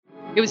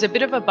It was a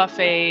bit of a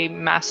buffet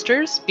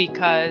masters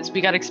because we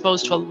got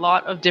exposed to a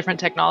lot of different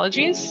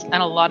technologies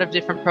and a lot of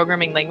different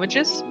programming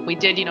languages. We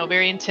did,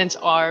 very intense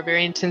R,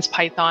 very intense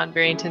Python,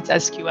 very intense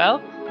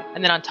SQL.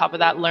 And then on top of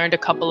that, learned a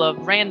couple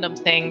of random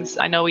things.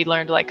 I know we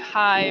learned like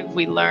Hive,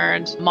 we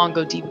learned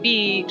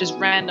MongoDB, just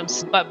random.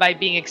 But by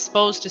being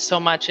exposed to so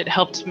much, it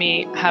helped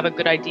me have a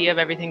good idea of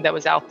everything that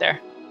was out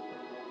there.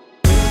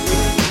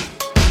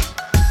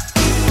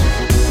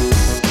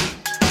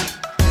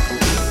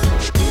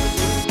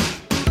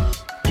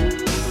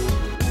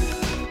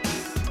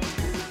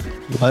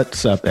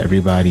 What's up,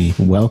 everybody?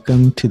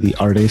 Welcome to the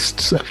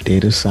Artists of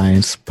Data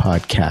Science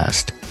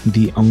podcast,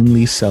 the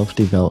only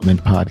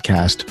self-development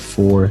podcast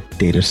for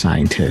data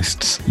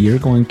scientists. You're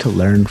going to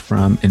learn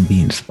from and be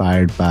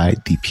inspired by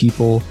the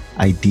people,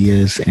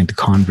 ideas, and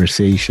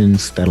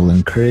conversations that'll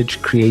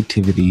encourage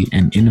creativity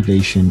and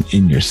innovation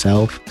in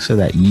yourself so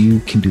that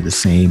you can do the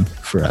same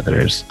for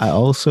others. I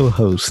also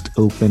host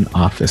open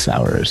office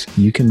hours.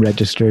 You can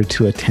register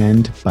to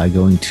attend by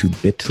going to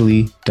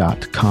bit.ly/ADSOH.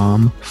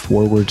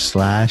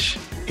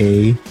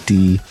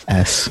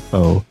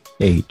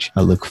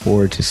 I look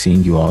forward to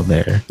seeing you all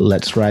there.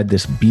 Let's ride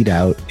this beat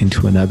out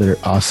into another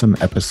awesome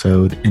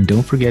episode. And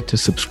don't forget to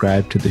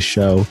subscribe to the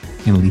show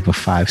and leave a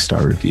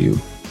 5-star review.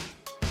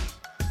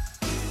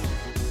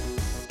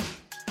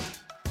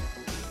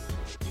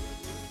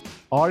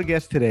 Our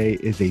guest today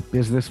is a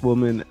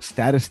businesswoman,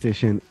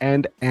 statistician,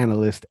 and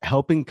analyst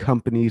helping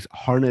companies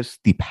harness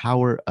the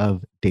power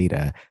of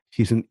data.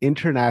 She's an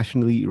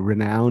internationally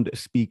renowned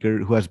speaker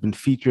who has been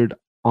featured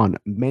on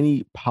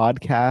many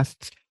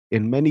podcasts,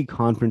 in many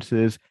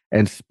conferences,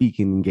 and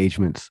speaking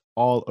engagements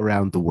all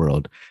around the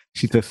world.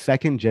 She's a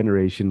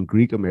second-generation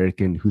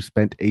Greek-American who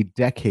spent a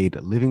decade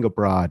living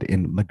abroad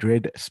in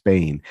Madrid,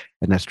 Spain,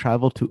 and has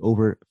traveled to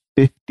over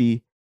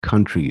 50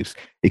 countries,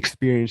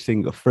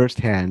 experiencing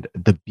firsthand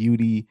the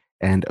beauty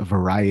and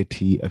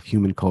variety of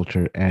human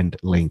culture and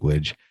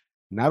language.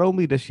 Not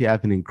only does she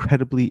have an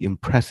incredibly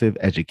impressive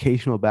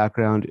educational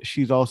background,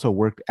 she's also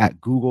worked at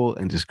Google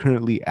and is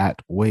currently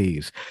at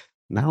Waze.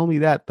 Not only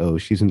that, though,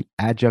 she's an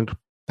adjunct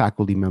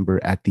faculty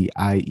member at the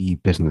IE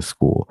Business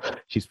School.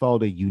 She's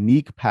followed a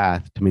unique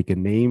path to make a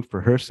name for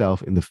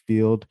herself in the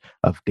field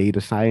of data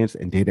science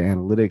and data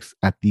analytics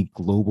at the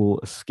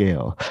global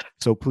scale.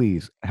 So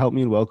please help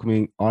me in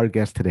welcoming our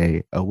guest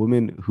today, a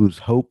woman whose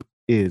hope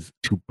is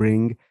to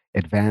bring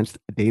advanced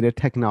data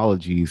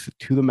technologies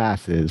to the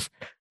masses,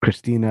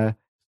 Christina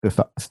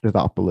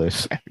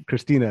Stathopoulos.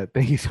 Christina,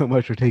 thank you so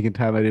much for taking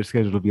time out of your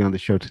schedule to be on the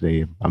show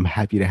today. I'm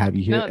happy to have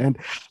you here. No. And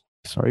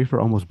sorry for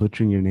almost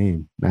butchering your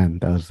name, man.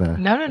 That was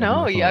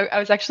No. Yeah, I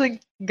was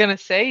actually gonna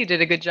say you did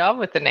a good job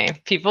with the name.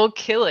 People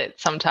kill it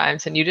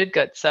sometimes, and you did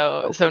good.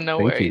 So no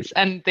worries.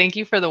 And thank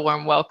you for the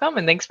warm welcome,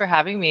 and thanks for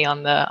having me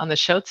on the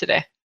show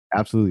today.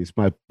 Absolutely, it's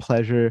my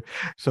pleasure.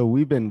 So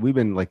we've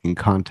been like in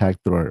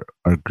contact through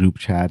our group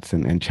chats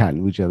and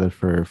chatting with each other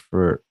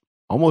for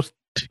almost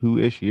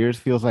 2-ish years.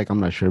 Feels like, I'm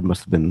not sure. It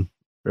must have been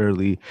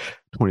early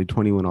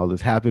 2020 when all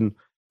this happened.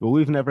 But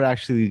we've never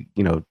actually,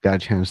 got a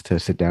chance to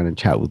sit down and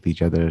chat with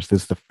each other. This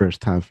is the first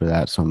time for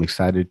that. So I'm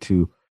excited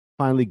to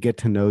finally get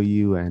to know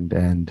you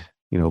and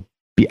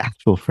be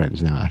actual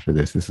friends now after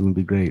this. This is going to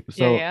be great.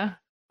 So yeah.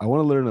 I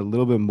want to learn a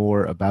little bit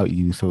more about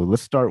you. So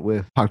let's start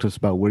with, talk to us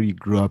about where you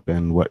grew up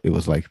and what it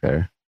was like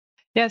there.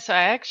 Yeah, so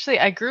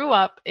I grew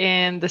up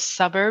in the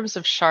suburbs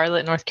of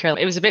Charlotte, North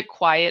Carolina. It was a bit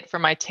quiet for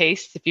my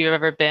taste if you've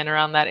ever been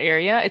around that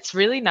area. It's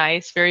really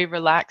nice, very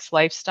relaxed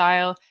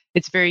lifestyle.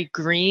 It's very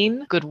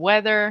green, good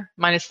weather,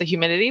 minus the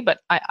humidity, but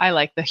I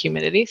like the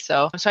humidity.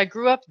 So I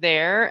grew up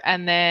there,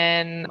 and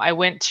then I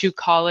went to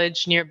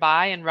college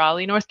nearby in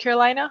Raleigh, North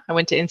Carolina. I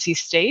went to NC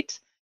State.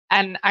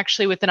 And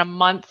actually, within a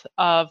month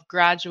of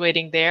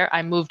graduating there,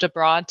 I moved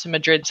abroad to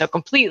Madrid. So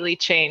completely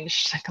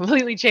changed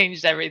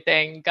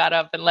everything. Got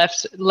up and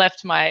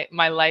left my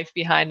life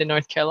behind in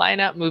North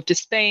Carolina, moved to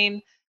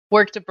Spain,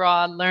 worked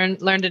abroad,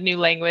 learned a new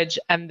language.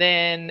 And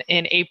then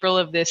in April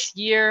of this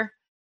year,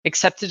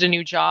 accepted a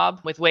new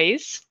job with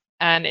Waze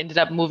and ended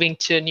up moving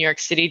to New York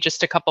City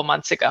just a couple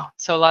months ago.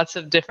 So lots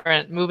of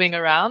different moving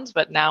around,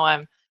 but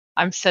now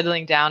I'm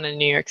settling down in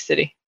New York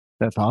City.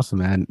 That's awesome,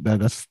 man.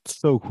 That's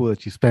so cool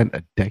that you spent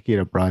a decade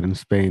abroad in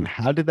Spain.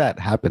 How did that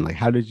happen? Like,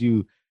 how did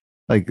you,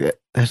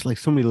 there's like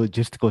so many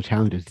logistical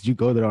challenges. Did you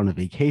go there on a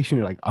vacation?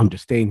 You're like, I'm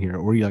just staying here.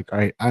 Or you're like, all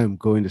right, I'm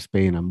going to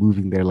Spain. I'm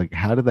moving there. Like,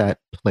 how did that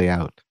play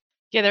out?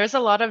 Yeah, there's a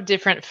lot of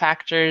different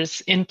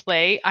factors in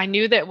play. I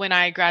knew that when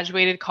I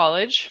graduated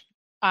college,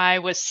 I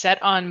was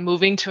set on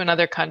moving to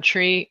another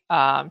country,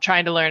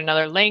 trying to learn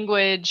another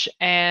language.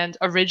 And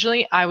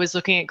originally I was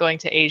looking at going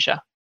to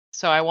Asia.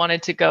 So I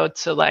wanted to go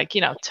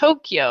to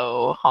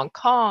Tokyo, Hong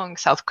Kong,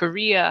 South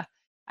Korea.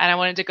 And I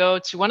wanted to go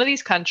to one of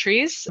these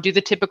countries, do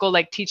the typical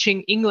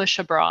teaching English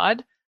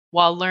abroad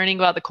while learning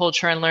about the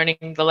culture and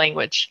learning the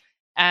language.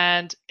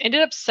 And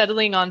ended up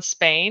settling on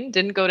Spain,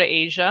 didn't go to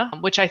Asia,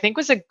 which I think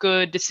was a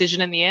good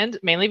decision in the end,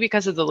 mainly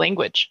because of the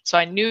language. So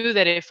I knew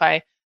that if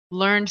I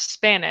learned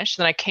Spanish,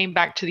 then I came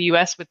back to the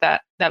US with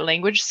that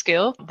language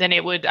skill, then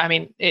it would, I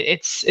mean,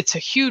 it's a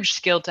huge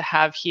skill to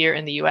have here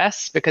in the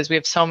US because we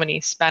have so many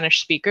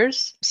Spanish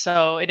speakers.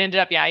 So it ended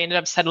up, yeah, I ended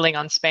up settling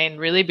on Spain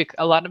really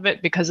a lot of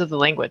it because of the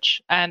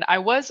language. And I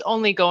was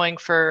only going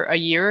for a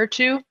year or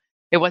two.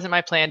 It wasn't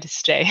my plan to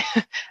stay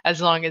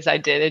as long as I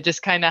did. It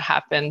just kind of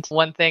happened.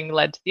 One thing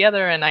led to the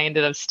other and I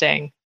ended up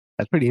staying.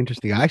 That's pretty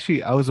interesting.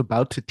 Actually, I was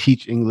about to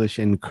teach English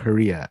in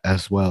Korea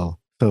as well.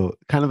 So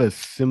kind of a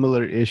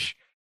similar-ish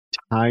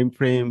time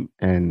frame.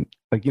 And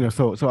like,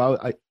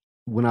 I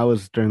when I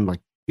was during like,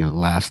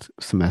 last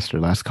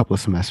couple of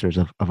semesters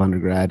of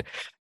undergrad,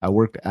 I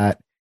worked at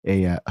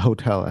a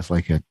hotel as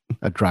like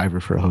a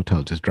driver for a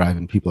hotel, just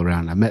driving people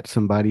around. I met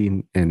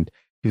somebody and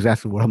he was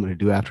asking what I'm going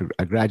to do after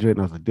I graduate.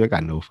 And I was like, dude, I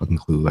got no fucking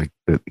clue. Like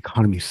the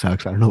economy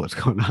sucks. I don't know what's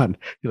going on.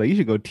 He's like, you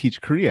should go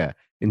teach Korea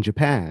in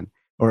Japan,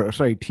 or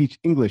sorry, teach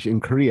English in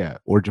Korea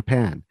or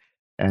Japan.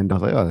 And I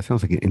was like, oh, that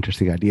sounds like an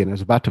interesting idea. And I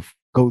was about to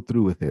go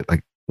through with it,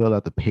 like filled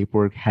out the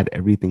paperwork, had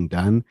everything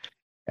done.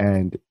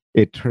 And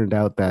it turned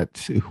out that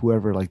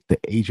whoever like the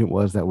agent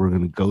was that we're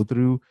going to go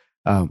through,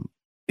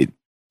 it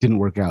didn't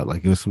work out.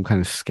 Like it was some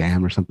kind of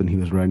scam or something he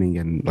was running,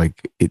 and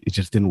like it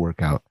just didn't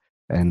work out.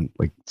 And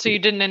like So you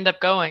didn't end up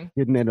going?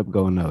 didn't end up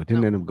going. No,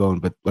 didn't No. end up going.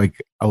 But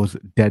like I was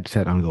dead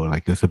set on going.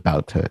 Like it's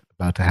about to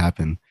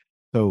happen.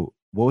 So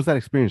what was that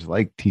experience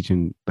like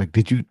teaching? Like,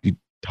 you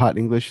taught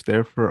English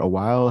there for a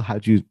while?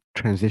 How'd you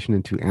transition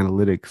into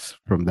analytics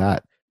from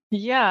that?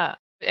 Yeah.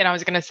 And I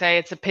was going to say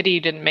it's a pity you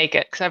didn't make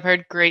it because I've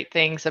heard great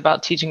things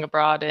about teaching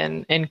abroad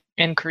in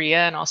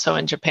Korea and also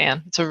in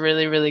Japan. It's a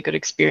really, really good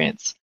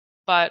experience.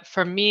 But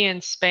for me in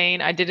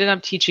Spain, I did end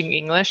up teaching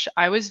English.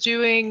 I was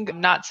doing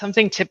not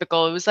something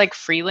typical. It was like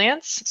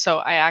freelance. So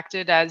I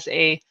acted as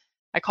I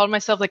called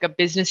myself like a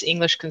business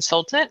English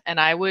consultant, and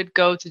I would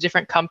go to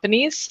different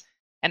companies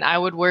and I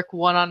would work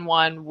one on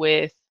one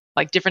with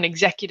like different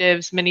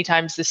executives, many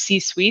times the C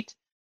suite,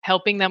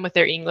 helping them with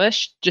their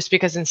English, just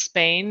because in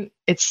Spain,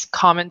 it's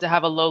common to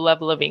have a low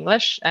level of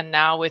English. And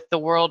now with the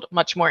world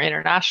much more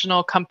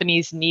international,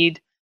 companies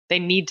they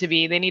need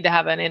to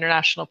have an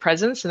international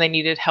presence and they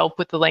needed help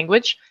with the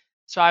language.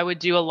 So I would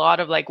do a lot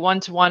of like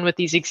one-to-one with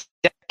these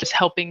executives,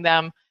 helping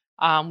them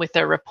with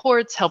their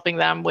reports, helping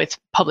them with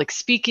public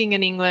speaking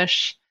in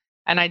English.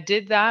 And I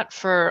did that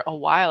for a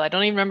while. I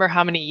don't even remember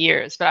how many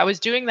years, but I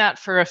was doing that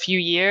for a few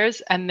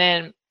years. And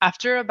then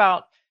after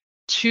about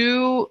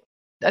two,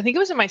 I think it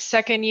was in my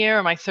second year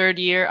or my third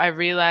year, I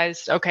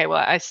realized, okay,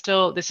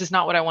 well, this is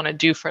not what I want to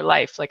do for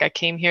life. Like I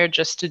came here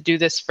just to do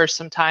this for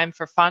some time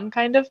for fun,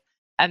 kind of.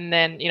 And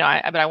then,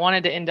 but I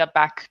wanted to end up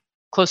back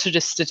closer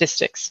to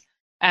statistics.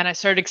 And I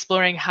started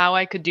exploring how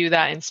I could do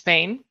that in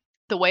Spain.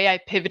 The way I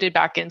pivoted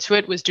back into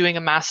it was doing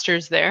a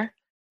master's there.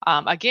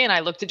 Again,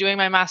 I looked at doing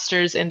my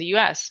master's in the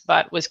US,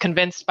 but was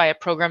convinced by a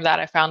program that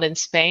I found in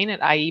Spain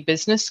at IE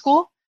Business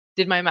School.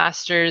 Did my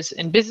master's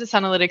in business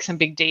analytics and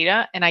big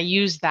data, and I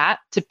used that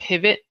to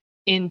pivot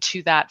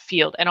into that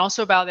field. And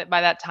also by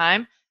that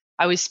time,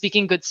 I was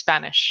speaking good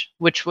Spanish,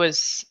 which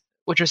was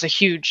a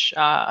huge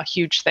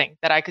thing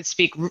that I could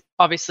speak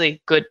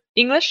obviously good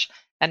English,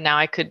 and now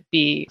I could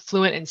be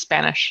fluent in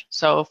Spanish.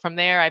 So from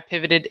there, I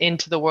pivoted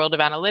into the world of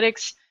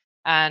analytics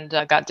and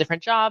got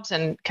different jobs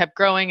and kept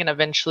growing and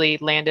eventually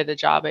landed a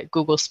job at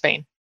Google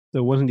Spain. So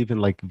it wasn't even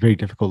like very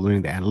difficult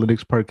learning the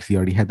analytics part because you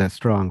already had that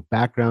strong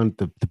background.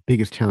 The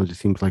biggest challenge it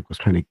seems like was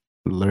trying to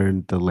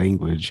learn the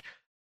language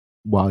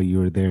while you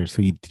were there.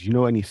 So did you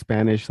know any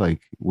Spanish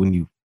like when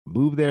you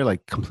moved there?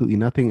 Like completely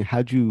nothing.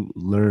 How'd you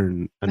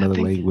learn another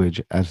Nothing.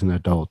 language as an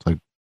adult? Like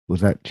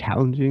was that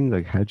challenging?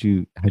 Like how'd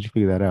you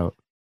figure that out?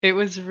 It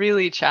was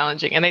really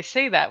challenging. And they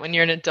say that when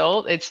you're an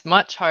adult, it's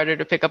much harder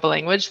to pick up a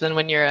language than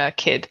when you're a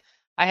kid.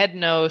 I had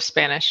no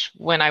Spanish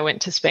when I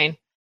went to Spain.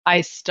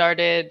 I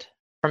started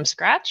from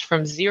scratch,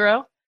 from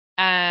zero.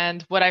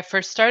 And what I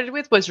first started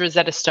with was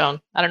Rosetta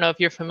Stone. I don't know if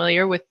you're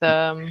familiar with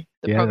the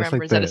Yeah, that's program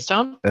like Rosetta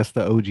Stone. that's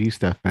the OG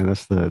stuff, man.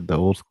 That's the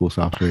old school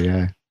software.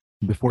 Yeah,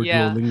 before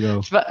Yeah.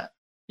 Duolingo. But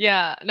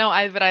yeah, no,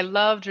 but I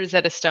loved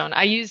Rosetta Stone.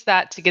 I used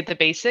that to get the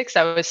basics.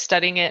 I was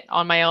studying it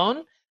on my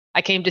own.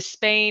 I came to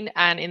Spain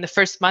and in the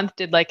first month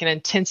did like an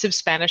intensive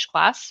Spanish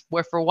class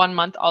where for 1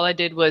 month all I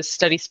did was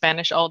study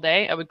Spanish all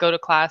day. I would go to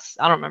class,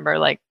 I don't remember,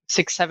 like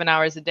 6, 7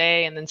 hours a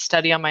day and then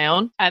study on my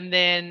own. And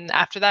then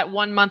after that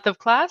 1 month of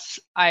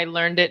class, I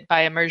learned it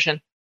by immersion.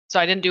 So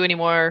I didn't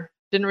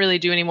really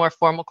do any more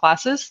formal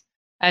classes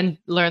and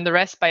learned the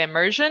rest by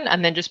immersion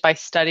and then just by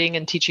studying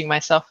and teaching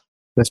myself.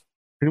 That's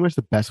pretty much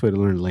the best way to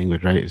learn a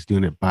language, right? Is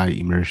doing it by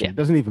immersion. Yeah. It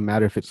doesn't even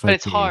matter if it's But like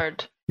it's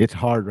hard. it's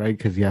hard, right?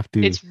 Because you have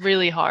to. It's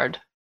really hard.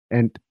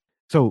 And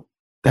so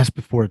that's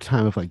before a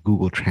time of like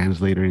Google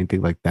Translate or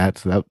anything like that.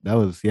 So that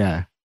was,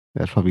 yeah,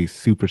 that's probably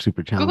super,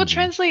 super Google challenging.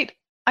 Translate,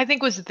 I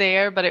think, was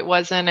there, but it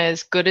wasn't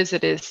as good as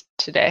it is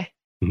today.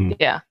 Mhm.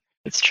 Yeah,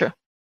 it's true.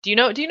 Do you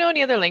know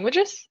any other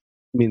languages?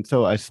 I mean,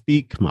 so I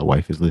speak, my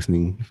wife is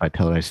listening. If I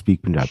tell her I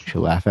speak Punjabi,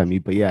 she'll laugh at me.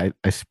 But yeah,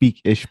 I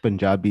speak ish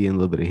Punjabi and a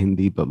little bit of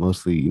Hindi, but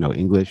mostly,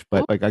 English.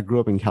 But Ooh, like I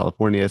grew up in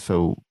California,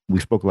 so we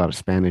spoke a lot of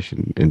Spanish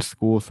in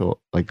school. So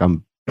like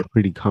I'm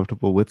pretty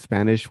comfortable with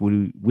Spanish.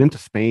 We went to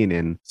Spain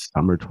in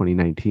summer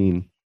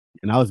 2019,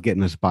 and I was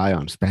getting us by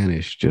on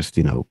Spanish. Just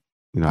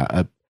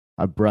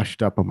I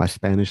brushed up on my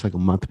Spanish like a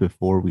month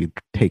before we'd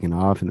taken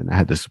off, and then I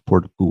had the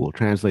support of Google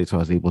Translate, so I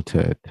was able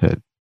to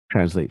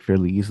translate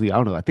fairly easily. I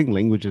don't know. I think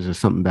languages is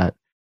something that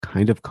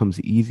kind of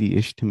comes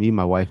easy-ish to me.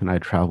 My wife and I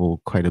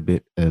travel quite a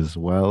bit as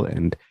well,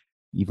 and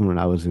even when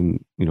I was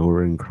in,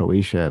 we're in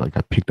Croatia, like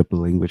I picked up the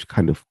language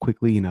kind of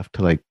quickly enough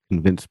to like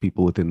convince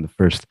people within the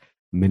first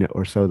minute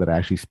or so that I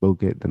actually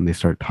spoke it. Then they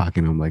start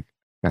talking. I'm like,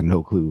 got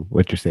no clue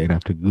what you're saying. I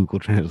have to Google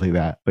translate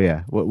that. But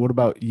yeah, what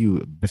about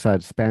you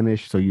besides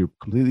Spanish? So you're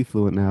completely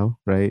fluent now,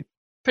 right?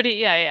 Pretty,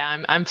 yeah,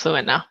 yeah. I'm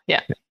fluent now.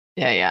 Yeah,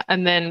 yeah, yeah.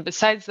 And then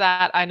besides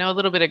that, I know a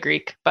little bit of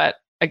Greek, but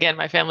again,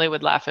 my family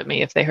would laugh at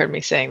me if they heard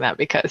me saying that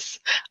because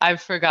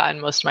I've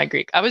forgotten most of my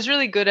Greek. I was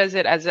really good as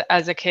it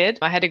as a kid.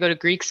 I had to go to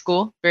Greek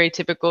school, very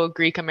typical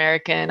Greek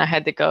American. I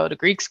had to go to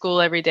Greek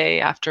school every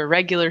day after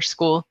regular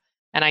school.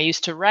 And I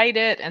used to write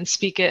it and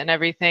speak it and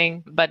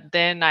everything. But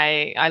then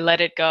I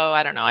let it go.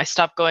 I don't know. I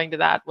stopped going to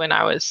that when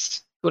I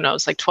was, who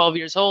knows, like 12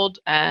 years old.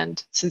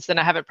 And since then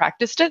I haven't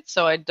practiced it.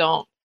 So I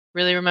don't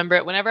really remember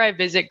it. Whenever I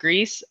visit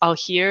Greece, I'll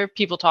hear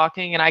people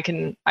talking and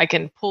I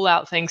can pull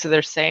out things that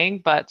they're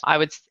saying, but I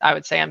would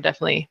say I'm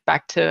definitely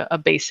back to a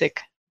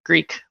basic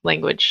Greek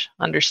language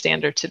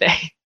understander today.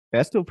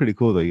 That's still pretty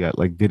cool though. You got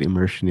like good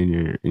immersion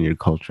in your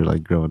culture,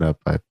 like growing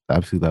up. I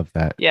absolutely love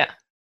that. Yeah.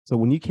 So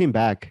when you came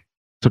back,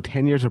 so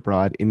 10 years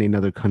abroad in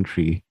another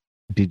country,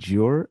 did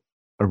your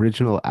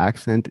original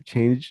accent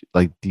change?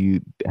 Like, do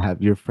you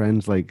have your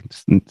friends like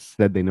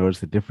said they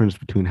noticed the difference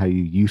between how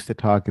you used to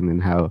talk and then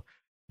how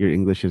your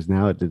English is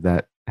now? Did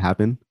that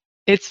happen?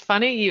 It's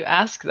funny you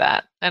ask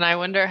that. And I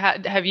wonder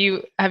have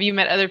you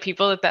met other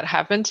people that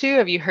happened to?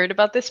 Have you heard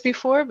about this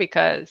before?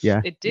 Because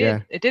Yeah, yeah.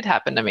 it did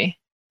happen to me.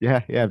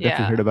 Yeah, yeah, I've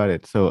definitely Yeah. heard about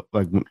it. So,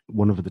 like,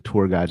 one of the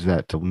tour guides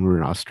that when we were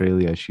in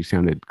Australia, she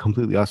sounded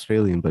completely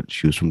Australian, but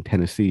she was from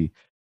Tennessee.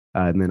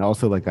 And then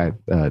also, like, I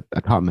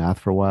taught math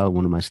for a while.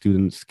 One of my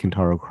students,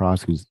 Kintaro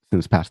Cross, who's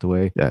since passed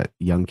away, that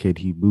young kid,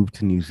 he moved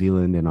to New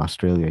Zealand and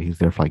Australia. He's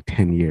there for like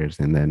 10 years.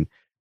 And then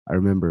I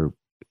remember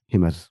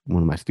him as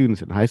one of my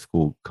students in high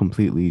school,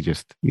 completely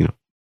just,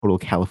 total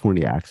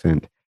California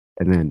accent.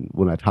 And then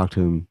when I talked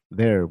to him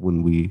there,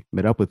 when we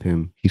met up with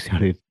him, he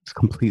sounded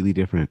completely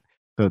different.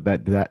 So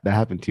that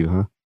happened to you,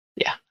 huh?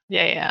 Yeah.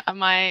 Yeah, yeah.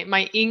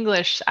 My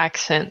English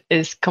accent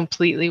is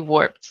completely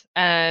warped.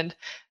 And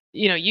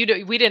we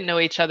didn't know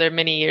each other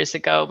many years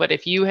ago, but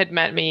if you had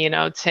met me,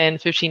 10,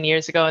 15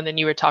 years ago and then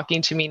you were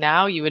talking to me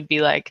now, you would be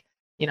like,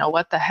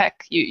 what the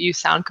heck? You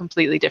sound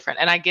completely different.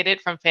 And I get it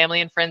from family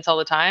and friends all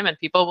the time, and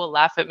people will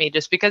laugh at me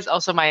just because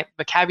also my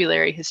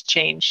vocabulary has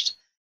changed.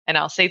 And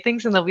I'll say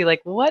things and they'll be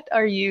like, "What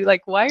are you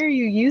like? Why are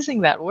you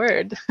using that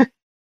word?"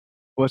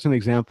 What's an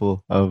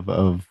example of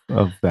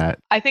that?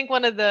 I think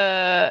one of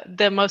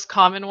the most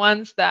common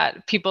ones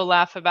that people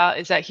laugh about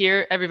is that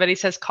here everybody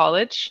says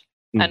college,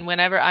 Mm, and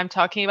whenever I'm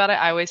talking about it,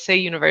 I always say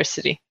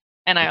university,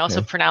 and I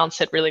also okay.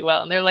 pronounce it really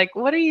well. And they're like,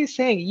 "What are you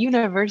saying,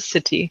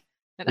 university?"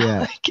 And I'm Yeah.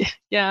 like,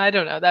 "Yeah, I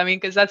don't know. I mean,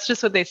 because that's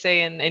just what they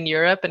say in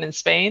Europe and in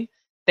Spain.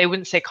 They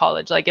wouldn't say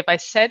college. Like if I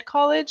said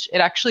college, it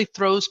actually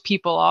throws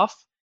people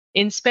off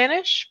in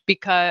Spanish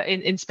because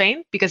in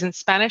Spain because in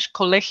Spanish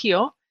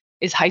colegio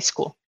is high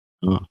school.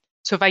 Oh,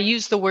 So if I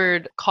use the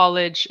word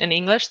college in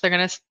English, they're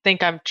going to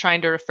think I'm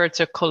trying to refer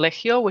to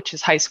colegio, which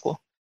is high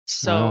school.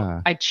 So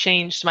ah. I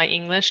changed my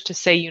English to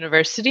say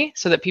university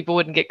so that people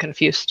wouldn't get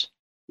confused.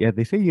 Yeah,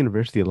 they say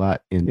university a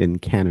lot in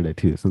Canada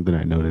too. Something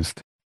I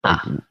noticed. Like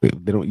Ah,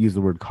 they don't use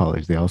the word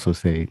college. They also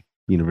say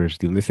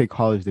university. When they say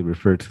college, they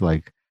refer to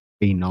like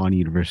a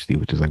non-university,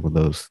 which is like one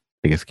of those,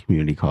 I guess,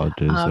 community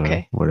colleges or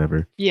okay.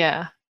 whatever.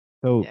 Yeah.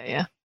 So Yeah.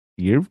 Yeah.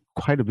 you're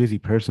quite a busy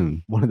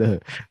person. One of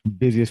the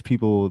busiest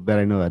people that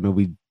I know. I know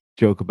we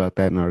joke about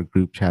that in our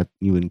group chat.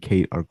 You and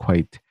Kate are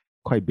quite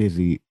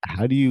busy.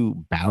 How do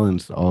you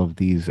balance all of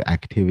these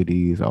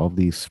activities, all of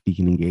these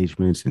speaking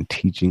engagements and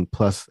teaching,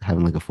 plus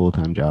having like a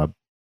full-time job?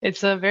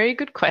 It's a very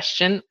good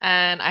question.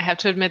 And I have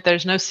to admit,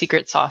 there's no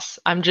secret sauce.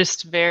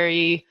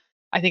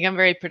 I think I'm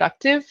very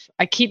productive.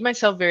 I keep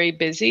myself very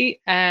busy.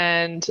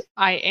 And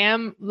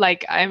I'm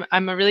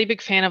a really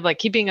big fan of like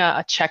keeping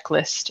a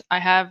checklist.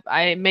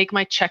 I make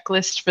my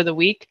checklist for the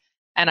week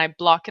and I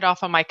block it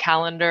off on my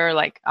calendar.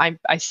 Like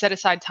I set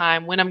aside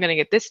time when I'm going to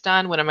get this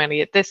done, when I'm going to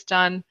get this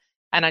done,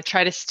 and I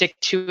try to stick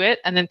to it.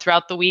 And then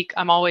throughout the week,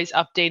 I'm always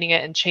updating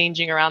it and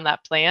changing around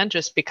that plan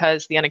just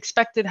because the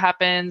unexpected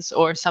happens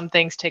or some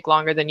things take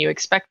longer than you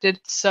expected.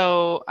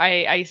 So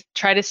I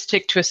try to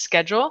stick to a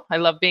schedule. I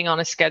love being on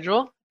a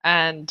schedule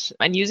and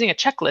using a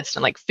checklist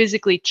and like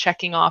physically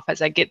checking off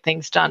as I get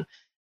things done.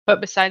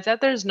 But besides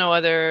that, there's no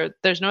other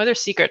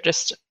secret.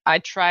 Just I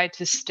try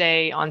to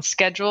stay on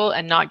schedule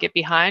and not get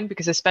behind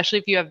because especially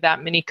if you have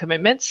that many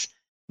commitments,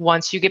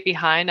 once you get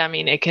behind, I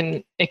mean it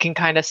can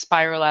kind of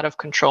spiral out of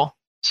control.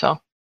 So,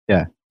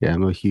 Yeah, yeah,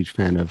 I'm a huge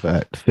fan of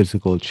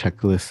physical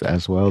checklists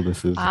as well.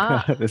 This is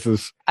ah, this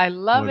is I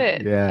love one.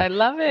 it. Yeah, I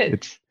love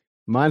it's it.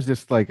 mine's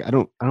just like I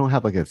don't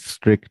have like a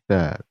strict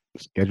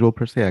schedule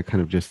per se. I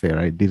kind of just say, all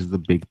right, these are the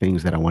big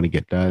things that I want to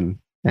get done,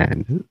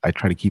 and I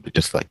try to keep it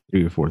just like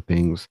three or four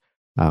things.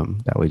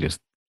 That way, just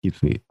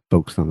keeps me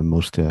focused on the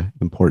most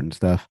important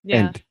stuff.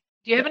 Yeah. And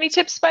Do you have any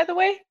tips, by the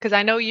way? Because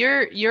I know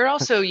you're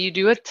also you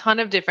do a ton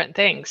of different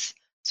things.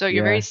 So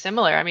you're very yeah,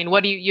 similar. I mean,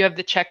 what do you have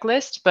the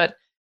checklist, but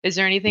is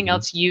there anything mhm.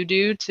 else you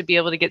do to be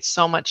able to get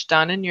so much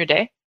done in your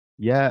day?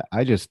 Yeah,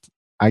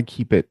 I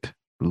keep it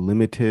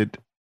limited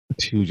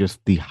to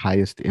just the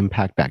highest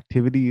impact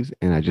activities,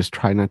 and I just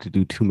try not to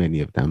do too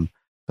many of them.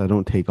 So I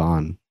don't take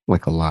on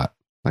like a lot.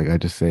 Like I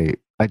just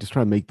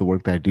try to make the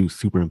work that I do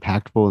super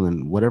impactful, and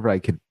then whatever I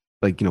could,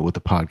 like with the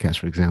podcast,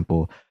 for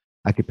example,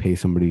 I could pay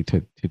somebody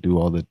to do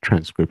all the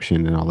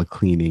transcription and all the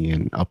cleaning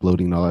and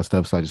uploading and all that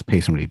stuff. So I just pay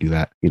somebody to do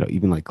that.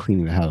 Even like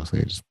cleaning the house,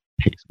 I just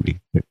pay somebody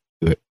to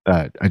do it.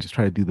 I just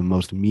try to do the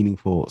most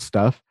meaningful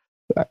stuff.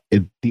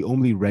 The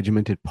only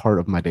regimented part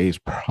of my day is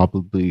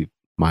probably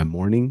my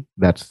morning.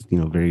 That's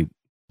very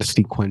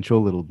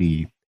sequential. It'll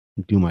be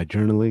do my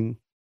journaling,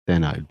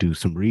 then I do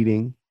some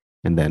reading,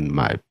 and then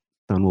my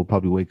son will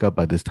probably wake up.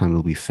 By this time,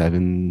 it'll be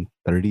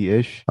 7:30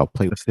 ish. I'll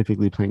play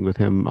specifically playing with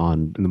him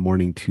on in the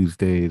morning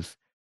Tuesdays,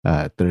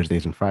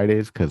 Thursdays, and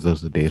Fridays because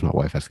those are the days my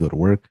wife has to go to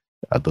work.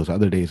 Those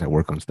other days I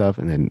work on stuff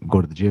and then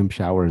go to the gym,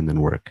 shower, and then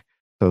work.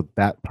 So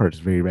that part is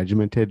very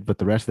regimented, but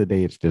the rest of the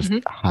day, it's just Hmm.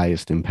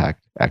 highest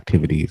impact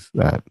activities,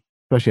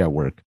 especially at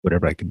work,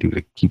 whatever I can do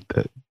to keep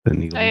the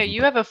needle Oh, yeah, moving.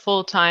 you have a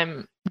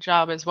full-time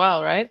job as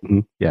well, right?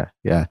 Mhm. Yeah,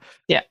 yeah.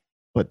 Yeah.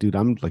 But dude,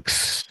 I'm like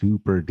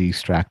super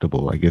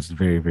distractible. Like it's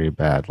very, very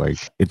bad. Like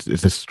it's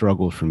a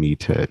struggle for me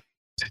to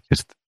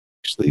just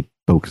actually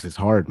focus. It's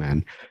hard,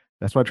 man.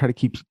 That's why I try to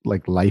keep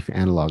like life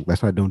analog.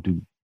 That's why I don't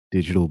do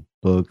digital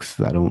books.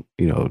 I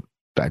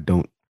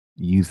don't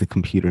use the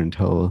computer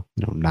until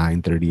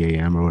 9:30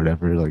 a.m. or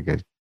whatever. Like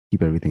I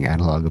keep everything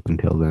analog up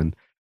until then.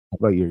 How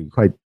about you? Are you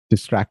quite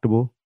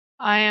distractible?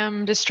 I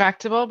am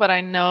distractible, but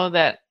I know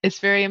that it's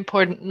very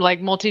important.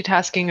 Like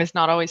multitasking is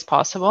not always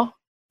possible.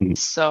 Mhm.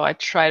 So I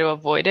try to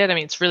avoid it. I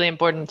mean, it's really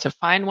important to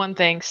find one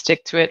thing,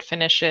 stick to it,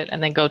 finish it,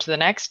 and then go to the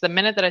next. The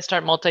minute that I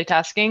start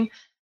multitasking,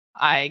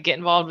 I get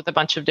involved with a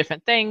bunch of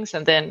different things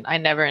and then I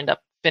never end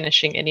up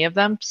finishing any of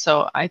them.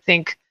 So I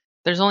think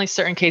there's only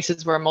certain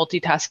cases where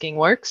multitasking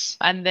works.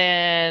 And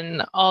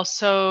then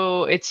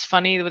also, it's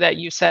funny that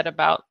you said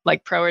about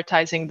like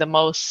prioritizing the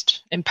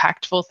most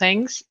impactful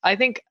things. I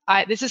think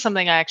this is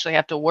something I actually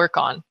have to work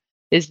on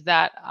is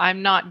that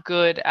I'm not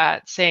good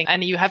at saying,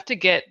 and you have to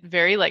get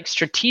very like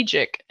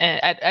strategic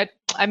I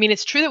mean,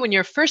 it's true that when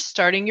you're first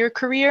starting your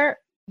career,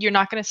 you're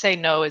not going to say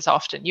no as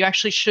often. You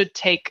actually should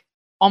take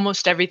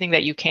almost everything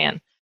that you can.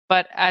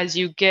 But as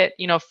you get,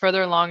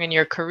 further along in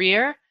your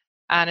career,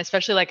 and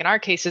especially like in our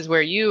cases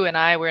where you and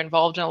I were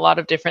involved in a lot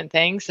of different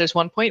things, there's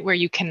one point where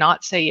you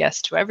cannot say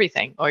yes to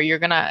everything, or you're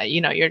gonna,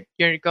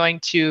 you're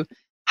going to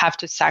have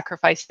to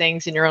sacrifice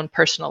things in your own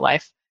personal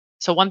life.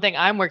 So one thing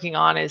I'm working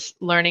on is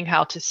learning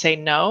how to say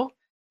no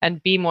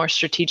and be more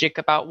strategic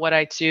about what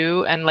I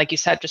do. And like you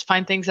said, just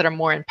find things that are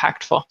more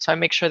impactful. So I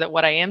make sure that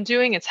what I am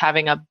doing, it's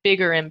having a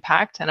bigger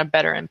impact and a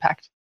better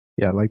impact.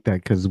 Yeah, I like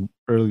that because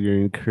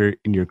earlier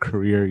in your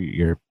career,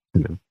 you're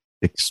kind of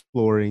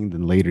exploring,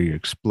 then later you're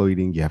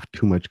exploiting. You have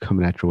too much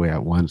coming at your way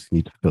at once. You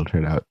need to filter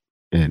it out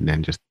and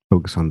then just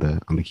focus on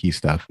the key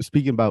stuff.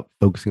 Speaking about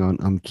focusing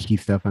on key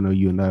stuff, I know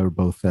you and I are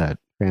both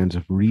fans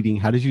of reading.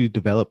 How did you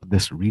develop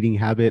this reading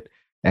habit,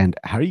 and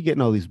how are you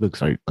getting all these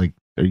books? Are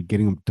you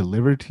getting them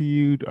delivered to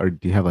you, or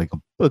do you have like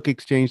a book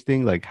exchange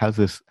thing? Like how's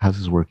this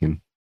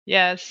working?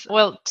 Yes.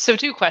 Well, so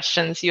two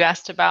questions. You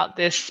asked about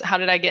this, how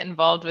did I get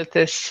involved with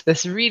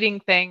this reading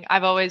thing?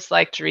 I've always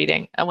liked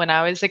reading. And when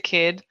I was a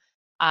kid,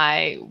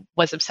 I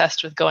was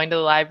obsessed with going to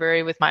the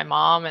library with my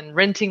mom and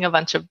renting a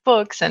bunch of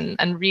books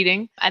and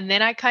reading. And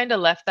then I kind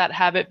of left that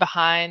habit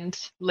behind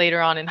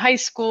later on in high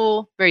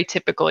school. Very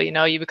typical,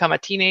 you become a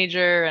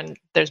teenager and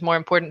there's more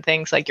important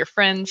things like your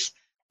friends.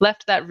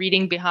 Left that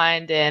reading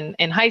behind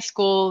in high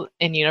school,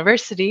 in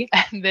university,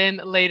 and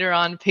then later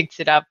on picked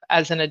it up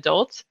as an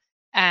adult,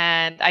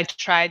 and I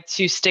tried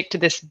to stick to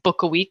this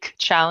book a week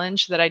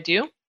challenge that I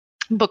do.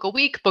 Book a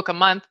week, book a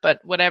month,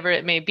 but whatever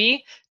it may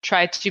be,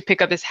 try to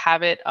pick up this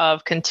habit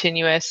of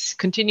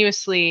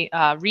continuously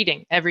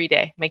reading every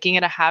day, making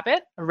it a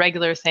habit, a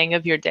regular thing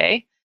of your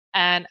day.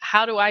 And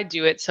how do I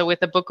do it? So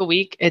with a book a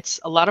week, it's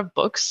a lot of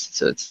books.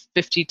 So it's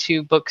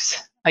 52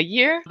 books a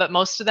year, but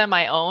most of them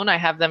I own. I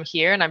have them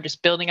here and I'm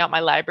just building out my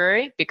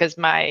library because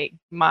my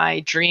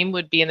dream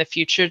would be in the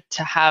future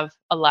to have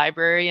a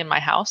library in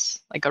my house,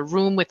 like a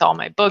room with all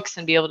my books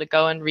and be able to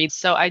go and read.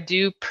 So I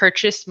do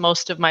purchase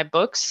most of my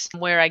books.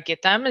 Where I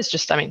get them is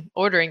just, I mean,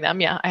 ordering them.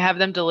 Yeah, I have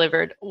them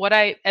delivered. What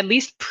I, at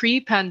least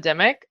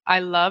pre-pandemic, I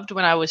loved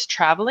when I was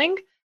traveling,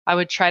 I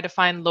would try to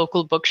find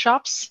local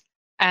bookshops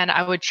and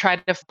I would try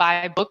to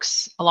buy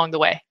books along the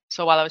way.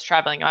 So while I was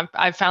traveling,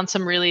 I've found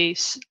some really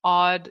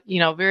odd,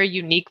 very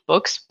unique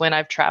books when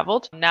I've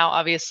traveled. Now,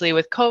 obviously,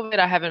 with COVID,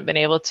 I haven't been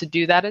able to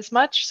do that as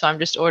much, so I'm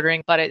just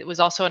ordering. But it was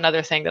also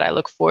another thing that I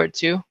look forward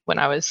to when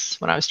I was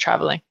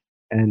traveling.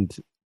 And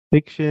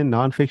Fiction,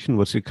 nonfiction?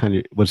 What's your kind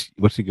of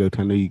what's your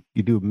go-to? I know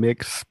you do a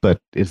mix, but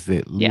is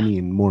it Yeah. leaning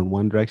in more in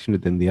one direction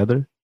than the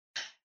other?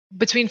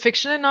 Between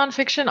fiction and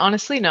nonfiction,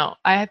 honestly, no.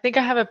 I think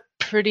I have a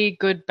pretty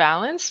good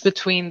balance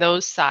between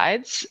those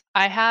sides.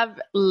 I have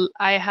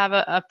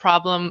a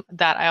problem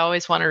that I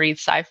always want to read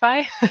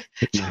sci-fi.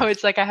 So Nice.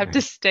 it's like I have to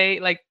Nice. stay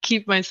like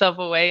keep myself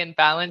away and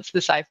balance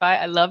the sci-fi.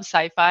 I love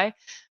sci-fi.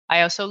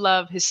 I also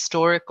love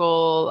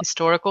historical,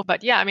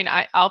 but yeah, I mean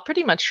I'll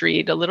pretty much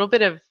read a little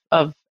bit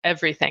of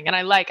everything. And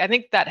I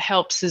think that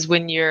helps is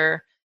when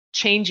you're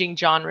changing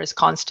genres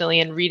constantly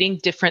and reading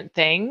different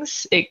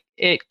things,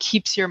 it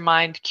keeps your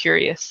mind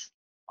curious.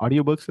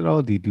 Audiobooks at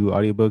all? Do you do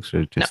audiobooks or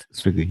No. just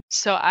strictly?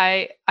 So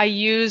I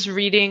use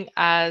reading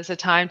as a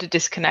time to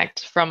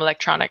disconnect from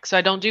electronics. So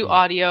I don't do Mm,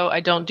 audio, I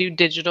don't do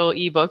digital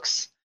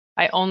ebooks.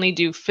 I only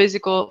do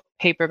physical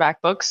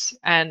paperback books,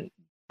 and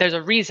there's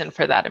a reason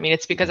for that. I mean,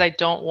 it's because mm. I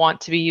don't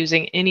want to be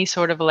using any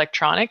sort of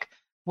electronic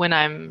when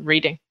I'm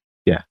reading.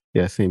 Yeah,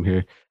 yeah, same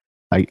here.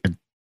 I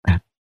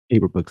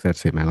paper books,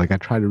 that's it, man. Like I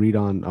try to read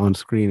on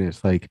screen, and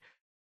it's like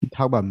you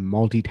talk about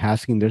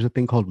multitasking. There's a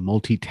thing called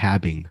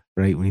multi-tabbing,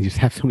 right? When you just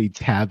have so many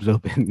tabs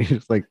open, it's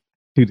just like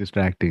too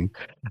distracting.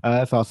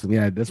 That's awesome.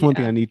 Yeah, that's one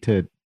thing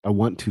Yeah. I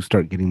want to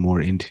start getting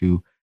more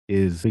into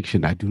is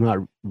fiction. I do not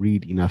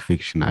read enough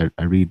fiction.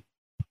 I read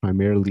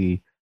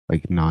primarily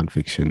like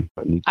nonfiction.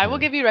 I will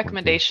give you I want to.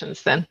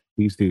 recommendations then.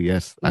 Please do.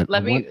 Yes,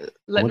 Let me I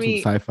let want some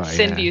me sci-fi.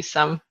 send Yeah, you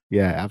some.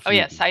 yeah, Oh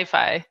yeah, absolutely.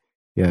 sci-fi.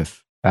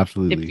 Yes, If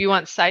absolutely. you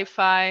want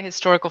sci-fi,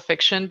 historical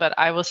fiction, but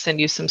I will send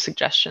you some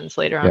suggestions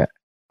later Yeah, on.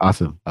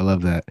 awesome. I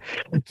love that.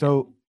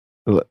 So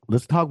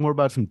let's talk more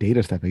about some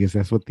data stuff. I guess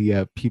that's what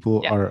the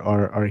people Yeah.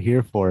 are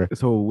here for.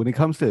 So when it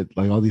comes to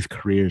like all these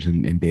careers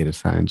in data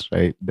science,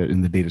 right?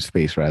 In the data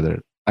space,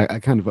 rather, I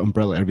kind of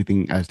umbrella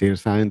everything as data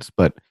science,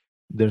 but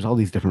there's all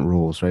these different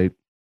roles, right?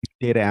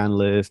 Data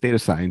analyst, data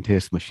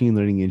scientist, machine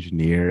learning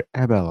engineer,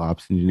 ML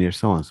ops engineer,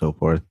 so on and so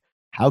forth.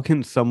 How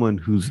can someone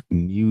who's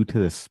new to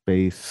the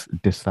space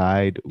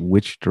decide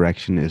which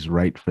direction is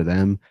right for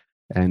them?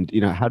 And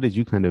how did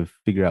you kind of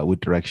figure out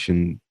what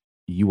direction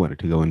you wanted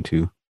to go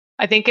into?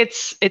 I think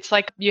it's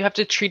like you have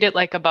to treat it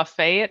like a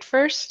buffet at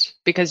first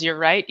because you're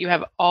right, you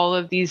have all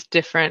of these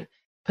different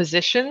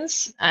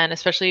positions, and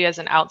especially as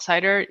an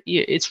outsider,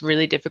 it's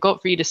really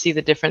difficult for you to see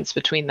the difference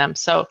between them.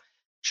 So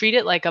treat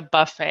it like a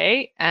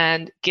buffet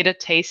and get a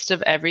taste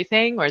of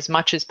everything or as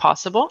much as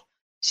possible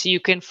so you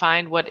can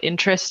find what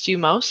interests you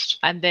most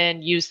and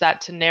then use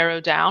that to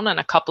narrow down on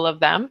a couple of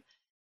them.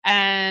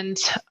 And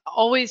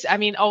always, I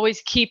mean,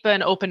 always keep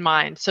an open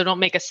mind. So don't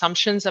make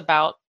assumptions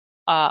about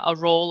a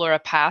role or a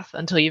path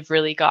until you've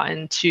really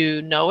gotten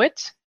to know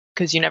it,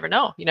 because you never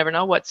know. You never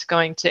know what's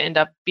going to end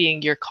up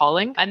being your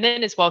calling. And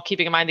then as well,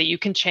 keeping in mind that you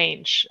can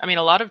change. I mean,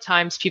 a lot of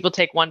times people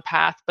take one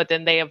path, but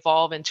then they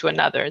evolve into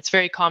another. It's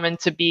very common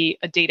to be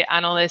a data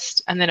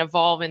analyst and then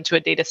evolve into a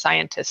data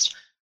scientist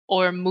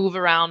or move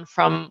around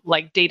from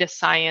like data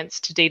science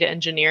to data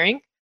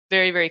engineering.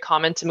 Very, very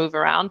common to move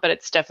around, but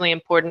it's definitely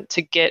important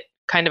to get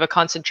kind of a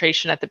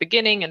concentration at the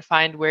beginning and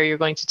find where you're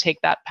going to take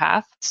that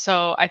path.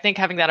 So I think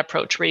having that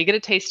approach where you get a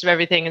taste of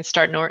everything and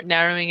start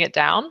narrowing it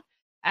down.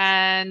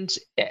 And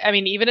I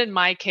mean, even in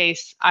my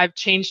case, I've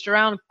changed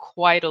around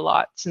quite a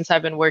lot since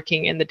I've been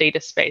working in the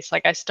data space.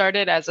 Like I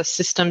started as a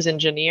systems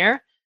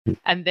engineer,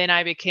 and then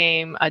I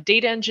became a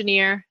data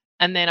engineer,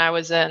 and then I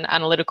was an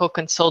analytical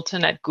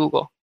consultant at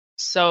Google.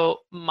 So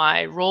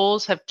my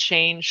roles have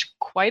changed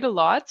quite a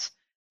lot,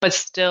 but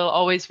still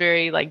always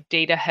very like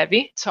data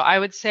heavy. So I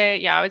would say,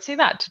 yeah, I would say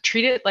that to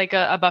treat it like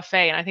a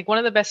buffet. And I think one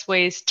of the best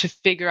ways to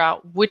figure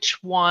out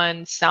which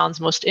one sounds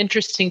most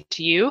interesting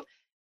to you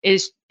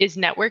is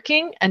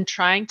networking and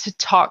trying to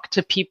talk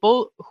to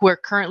people who are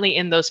currently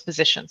in those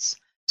positions.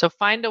 So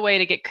find a way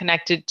to get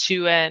connected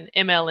to an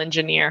ML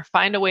engineer,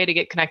 find a way to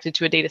get connected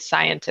to a data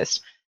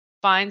scientist,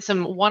 find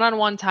some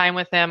one-on-one time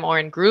with them or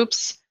in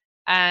groups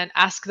and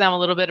ask them a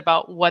little bit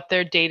about what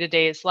their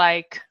day-to-day is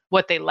like,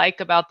 what they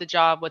like about the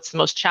job, what's the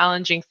most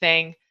challenging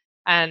thing,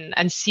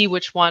 and see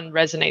which one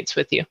resonates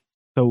with you.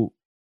 So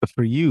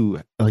for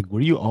you, like,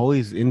 were you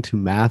always into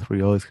math? Were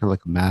you always kind of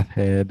like a math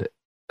head?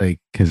 Like,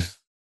 because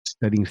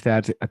studying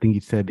stats, I think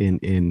you said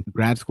in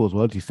grad school as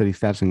well. Did you study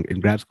stats in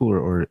grad school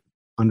or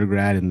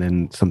undergrad and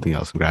then something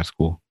else in grad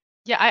school?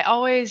 Yeah,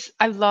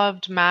 I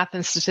loved math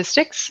and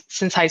statistics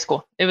since high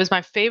school. It was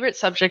my favorite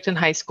subject in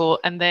high school,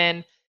 and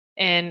then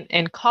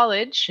in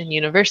college and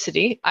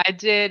university, I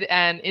did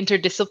an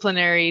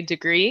interdisciplinary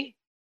degree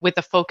with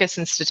a focus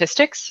in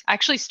statistics. I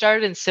actually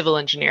started in civil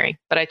engineering,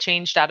 but I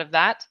changed out of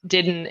that,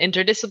 did an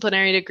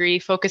interdisciplinary degree,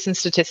 focus in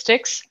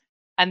statistics,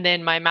 and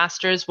then my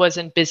master's was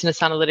in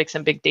business analytics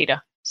and big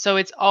data. So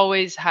it's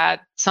always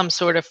had some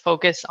sort of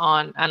focus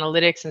on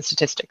analytics and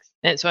statistics.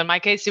 And so in my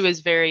case, it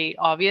was very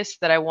obvious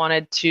that I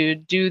wanted to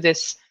do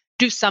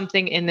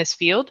something in this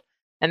field.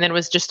 And then it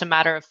was just a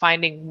matter of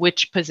finding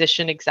which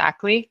position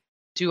exactly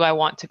do I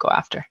want to go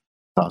after.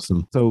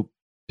 Awesome. So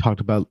talked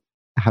about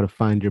how to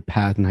find your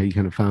path and how you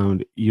kind of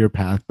found your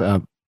path.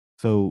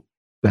 So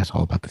that's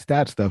all about the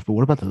stat stuff. But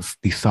what about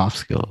these soft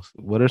skills?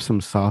 What are some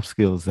soft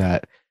skills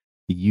that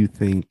you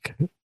think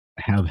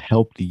have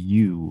helped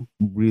you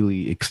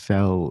really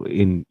excel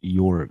in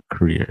your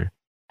career?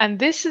 And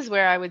this is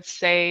where I would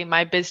say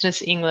my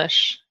business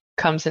English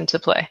comes into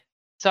play.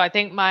 So I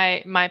think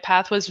my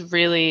path was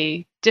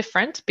really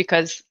different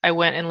because I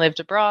went and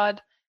lived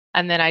abroad,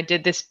 and then I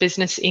did this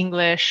business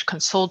English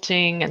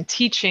consulting and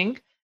teaching.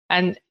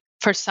 And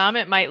for some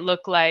it might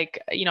look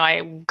like,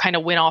 I kind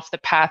of went off the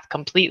path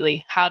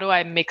completely. How do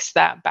I mix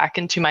that back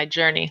into my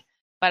journey?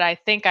 But I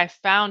think I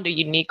found a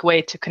unique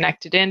way to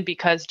connect it in,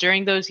 because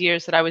during those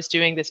years that I was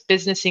doing this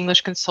business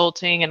English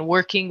consulting and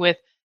working with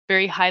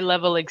very high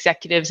level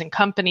executives and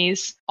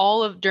companies,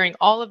 during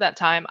all of that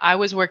time I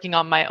was working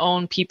on my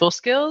own people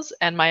skills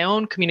and my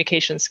own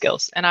communication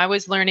skills. And I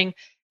was learning,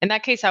 in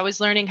that case I was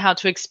learning how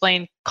to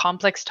explain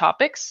complex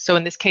topics, so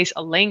in this case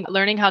a language,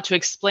 learning how to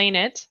explain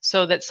it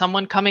so that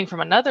someone coming from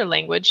another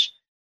language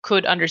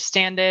could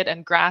understand it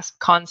and grasp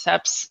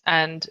concepts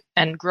and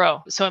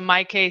grow. So in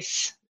my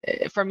case,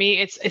 for me,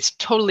 it's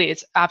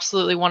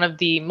absolutely one of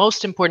the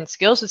most important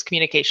skills is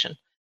communication.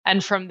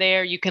 And from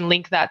there, you can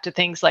link that to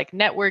things like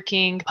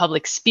networking,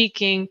 public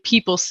speaking,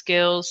 people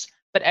skills,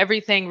 but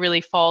everything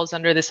really falls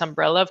under this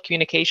umbrella of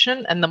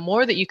communication. And the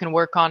more that you can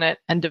work on it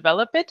and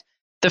develop it,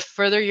 the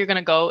further you're going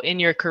to go in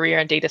your career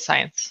in data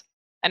science.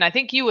 And I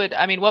think you would,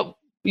 I mean, what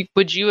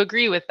would you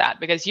agree with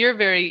that? Because you're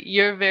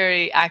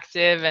very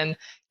active and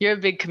you're a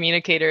big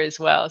communicator as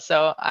well.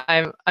 So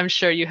I'm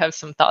sure you have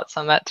some thoughts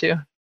on that too.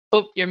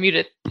 Oh, you're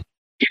muted.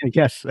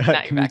 Yes, Now you're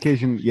back.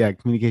 communication. Yeah,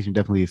 communication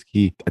definitely is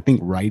key. I think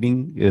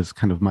writing is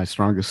kind of my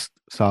strongest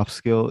soft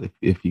skill,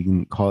 if you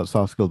can call it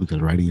soft skill,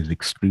 because writing is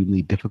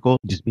extremely difficult.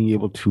 Just being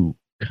able to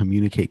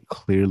communicate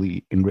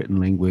clearly in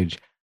written language,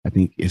 I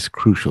think, is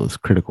crucial. It's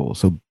critical.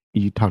 So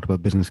you talked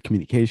about business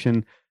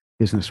communication,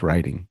 business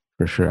writing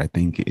for sure. I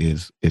think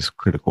is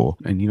critical.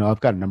 And I've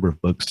got a number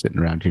of books sitting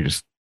around here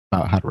just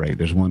about how to write.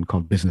 There's one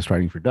called Business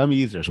Writing for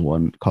Dummies. There's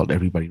one called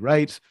Everybody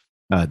Writes.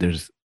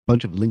 There's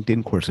bunch of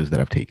LinkedIn courses that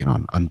I've taken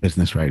on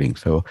business writing.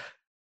 So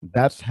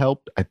that's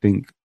helped, I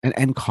think,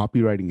 and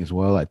copywriting as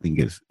well, I think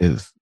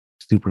is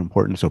super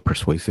important. So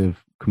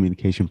persuasive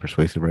communication,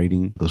 persuasive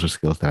writing, those are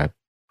skills that I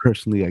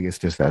personally, I guess,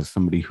 just as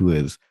somebody who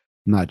is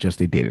not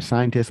just a data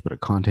scientist, but a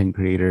content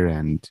creator.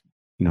 And,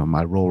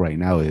 my role right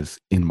now is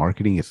in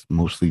marketing. It's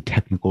mostly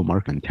technical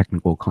marketing,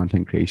 technical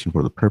content creation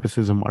for the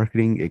purposes of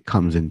marketing. It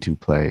comes into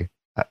play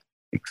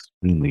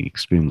extremely,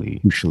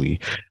 extremely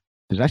crucially.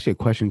 There's actually a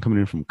question coming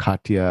in from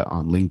Katya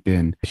on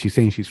LinkedIn. She's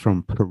saying she's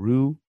from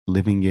Peru,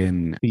 living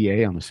in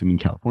PA, I'm assuming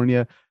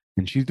California,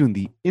 and she's doing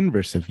the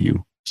inverse of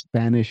you,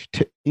 Spanish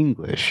to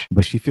English,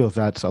 but she feels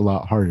that's a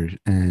lot harder.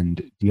 And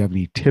do you have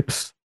any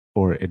tips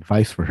or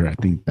advice for her? I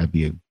think that'd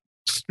be an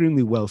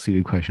extremely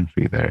well-suited question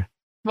for you there.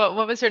 What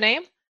was her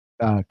name?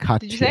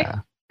 Did you say?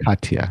 Katya.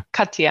 Katya.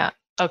 Katia.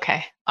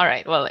 Okay. All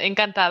right. Well,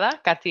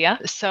 encantada, Katia.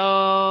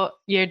 So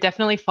you're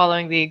definitely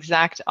following the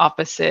exact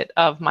opposite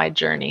of my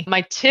journey.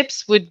 My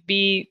tips would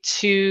be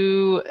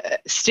to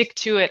stick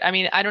to it. I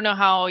mean, I don't know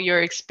how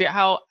your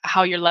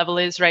how your level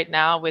is right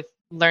now with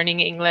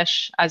learning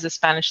English as a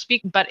Spanish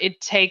speaker, but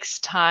it takes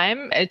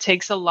time. It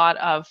takes a lot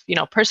of,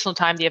 personal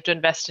time that you have to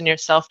invest in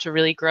yourself to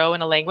really grow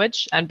in a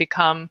language and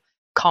become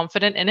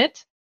confident in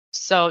it.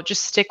 So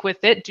just stick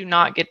with it. Do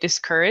not get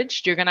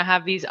discouraged. You're going to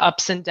have these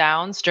ups and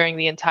downs during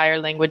the entire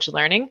language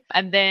learning.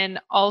 And then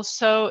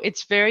also,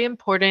 it's very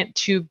important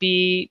to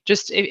be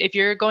just if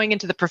you're going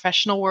into the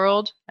professional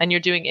world and you're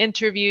doing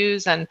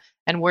interviews and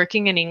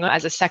working in English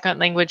as a second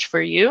language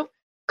for you,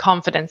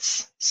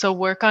 confidence. So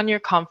work on your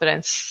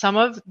confidence.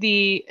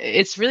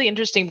 It's really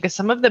interesting because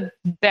some of the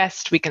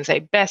best, we can say,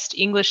 best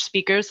English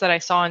speakers that I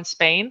saw in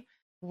Spain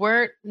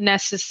weren't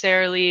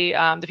necessarily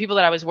the people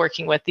that I was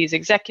working with, these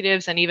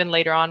executives, and even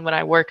later on when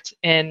I worked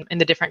in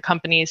the different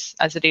companies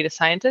as a data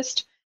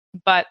scientist.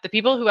 But the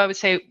people who I would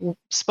say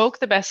spoke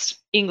the best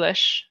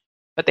English,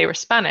 but they were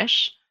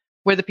Spanish,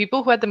 were the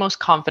people who had the most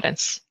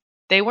confidence.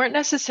 They weren't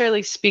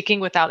necessarily speaking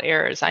without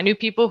errors. I knew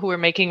people who were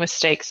making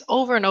mistakes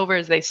over and over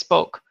as they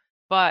spoke,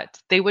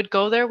 but they would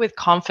go there with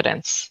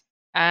confidence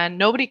and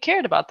nobody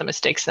cared about the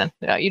mistakes then.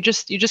 You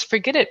just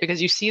forget it because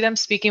you see them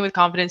speaking with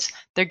confidence.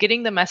 They're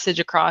getting the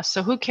message across.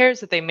 So who cares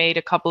that they made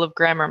a couple of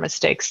grammar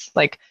mistakes?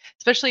 Like,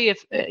 especially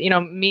if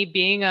me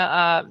being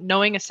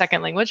knowing a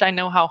second language, I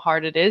know how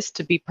hard it is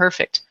to be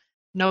perfect.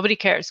 Nobody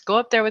cares. Go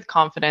up there with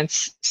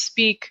confidence,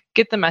 speak,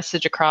 get the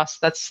message across.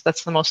 That's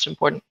the most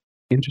important.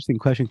 Interesting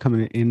question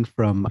coming in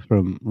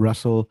from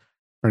Russell,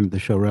 friend of the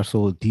show.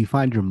 Russell, do you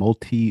find your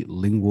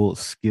multilingual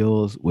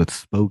skills with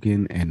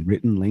spoken and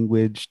written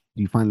language,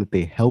 do you find that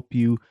they help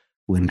you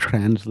when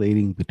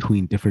translating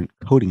between different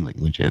coding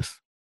languages?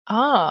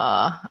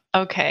 Ah,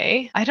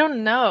 okay. I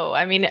don't know.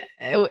 I mean,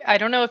 I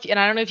don't know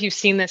if you've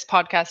seen this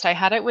podcast. I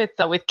had it with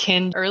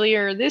Kin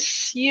earlier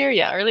this year.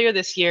 Yeah, earlier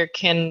this year,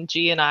 Kin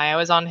G and I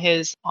was on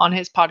his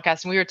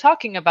podcast, and we were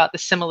talking about the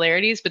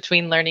similarities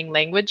between learning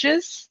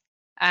languages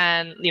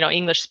and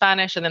English,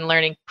 Spanish, and then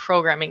learning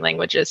programming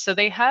languages. So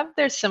they have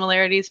their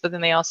similarities, but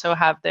then they also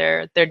have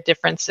their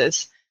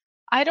differences.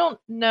 I don't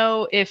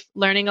know if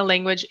learning a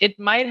language, it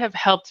might have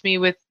helped me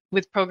with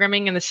with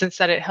programming in the sense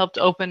that it helped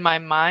open my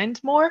mind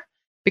more.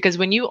 Because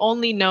when you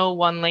only know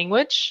one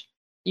language,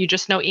 you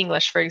just know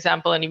English, for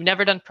example, and you've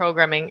never done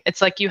programming,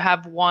 it's like you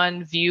have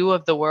one view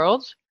of the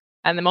world.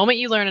 And the moment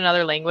you learn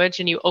another language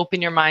and you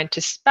open your mind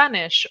to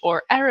Spanish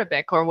or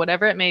Arabic or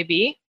whatever it may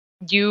be,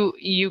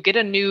 you get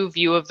a new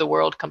view of the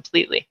world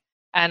completely.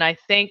 And I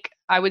think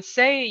I would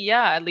say,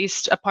 yeah, at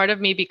least a part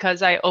of me,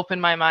 because I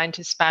opened my mind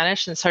to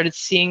Spanish and started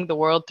seeing the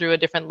world through a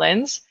different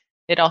lens,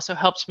 it also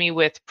helped me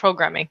with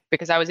programming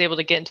because I was able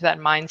to get into that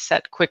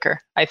mindset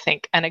quicker, I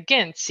think. And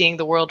again, seeing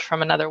the world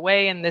from another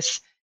way, in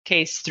this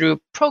case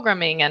through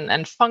programming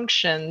and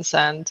functions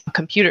and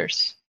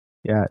computers.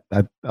 Yeah,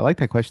 I like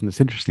that question.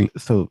 That's interesting.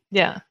 So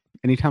Yeah.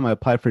 anytime I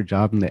apply for a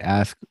job and they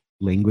ask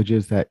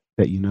languages that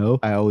you know,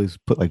 I always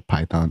put like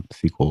Python,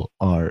 SQL,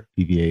 R,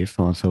 VBA,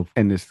 so on and so forth.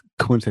 And it's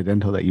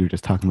coincidental that you were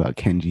just talking about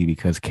Kenji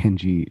because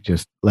Kenji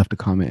just left a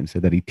comment and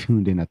said that he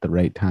tuned in at the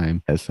right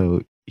time. And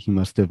so he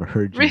must have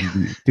heard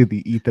you through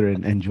the ether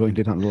and joined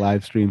in on the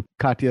live stream.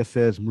 Katya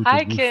says, mucho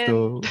Hi, Ken.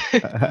 gusto.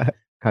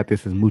 Katya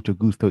says, mucho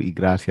gusto y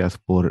gracias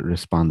por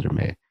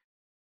responderme.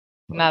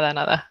 Nada,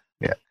 nada.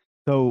 Yeah.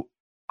 So,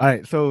 all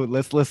right. So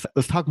let's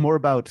talk more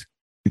about.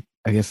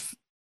 I guess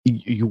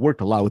you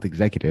worked a lot with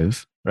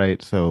executives, right?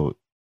 So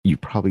you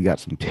probably got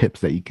some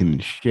tips that you can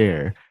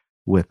share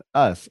with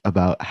us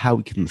about how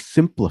we can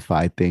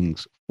simplify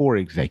things for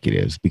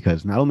executives.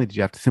 Because not only did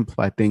you have to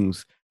simplify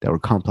things that were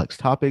complex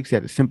topics, you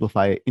had to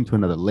simplify it into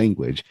another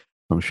language.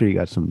 I'm sure you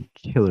got some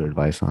killer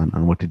advice on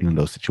what to do in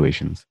those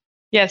situations.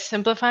 Yes,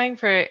 simplifying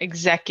for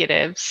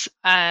executives.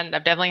 And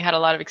I've definitely had a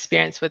lot of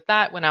experience with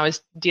that when I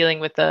was dealing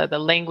with the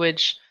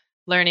language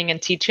learning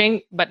and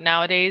teaching. But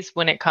nowadays,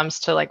 when it comes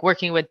to like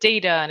working with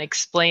data and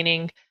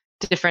explaining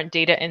different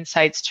data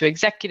insights to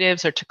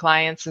executives or to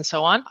clients and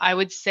so on, I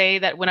would say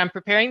that when I'm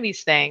preparing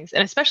these things,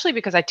 and especially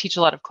because I teach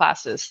a lot of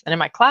classes, and in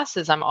my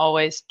classes, I'm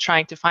always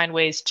trying to find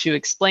ways to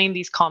explain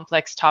these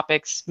complex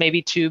topics,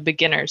 maybe to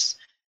beginners.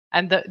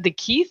 And the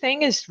key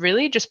thing is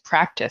really just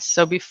practice.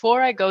 So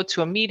before I go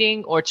to a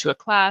meeting or to a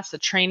class, a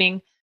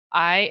training,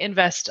 I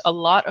invest a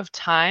lot of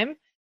time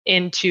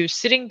into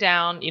sitting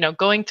down,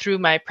 going through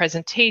my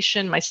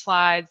presentation, my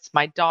slides,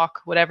 my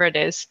doc, whatever it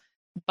is,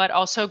 but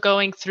also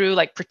going through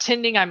like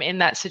pretending I'm in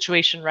that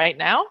situation right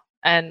now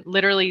and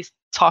literally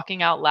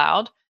talking out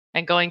loud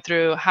and going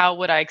through how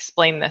would I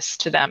explain this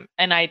to them.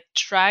 And I've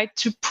tried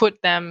to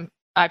put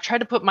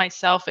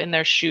myself in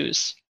their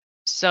shoes.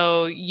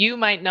 So you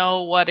might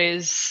know what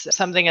is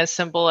something as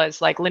simple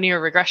as like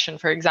linear regression,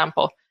 for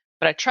example.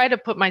 But I try to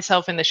put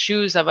myself in the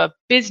shoes of a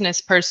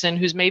business person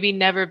who's maybe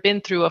never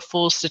been through a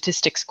full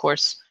statistics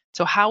course.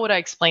 So how would I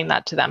explain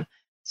that to them?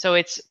 So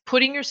it's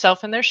putting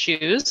yourself in their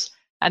shoes.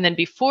 And then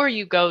before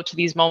you go to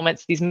these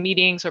moments, these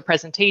meetings or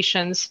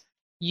presentations,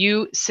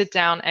 you sit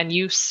down and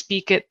you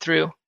speak it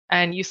through.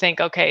 And you think,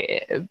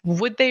 okay,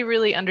 would they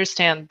really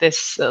understand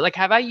this? Like,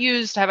 have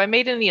I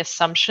made any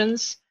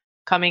assumptions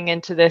coming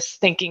into this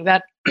thinking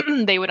that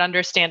they would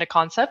understand a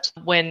concept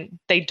when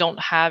they don't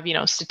have,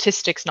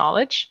 statistics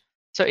knowledge?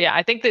 So yeah,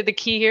 I think that the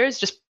key here is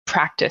just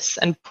practice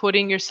and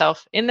putting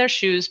yourself in their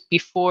shoes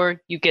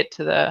before you get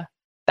to the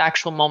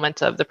actual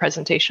moment of the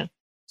presentation.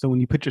 So when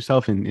you put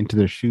yourself into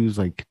their shoes,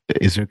 like,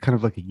 is there kind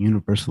of like a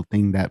universal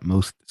thing that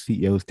most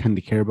CEOs tend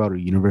to care about, or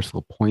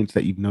universal points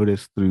that you've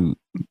noticed through,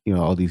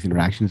 all these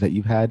interactions that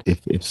you've had,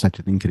 if such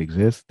a thing could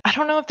exist? I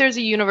don't know if there's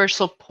a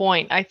universal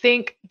point. I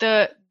think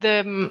the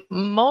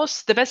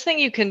best thing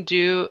you can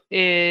do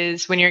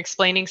is when you're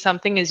explaining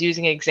something is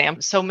using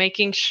examples. So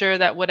making sure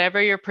that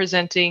whatever you're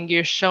presenting,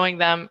 you're showing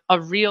them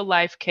a real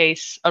life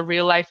case, a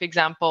real life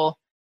example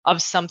of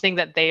something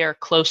that they are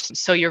close to.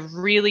 So you're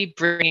really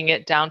bringing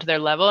it down to their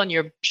level and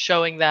you're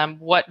showing them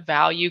what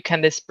value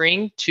can this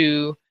bring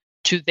to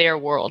their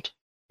world.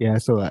 Yeah,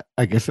 so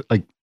I guess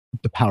like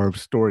the power of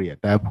story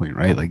at that point,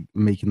 right? Like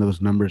making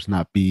those numbers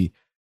not be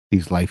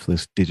these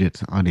lifeless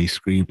digits on a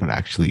screen, but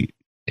actually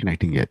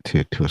connecting it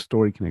to a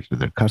story, connecting to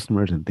their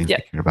customers and things Yeah.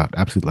 they care about.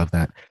 Absolutely love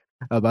that.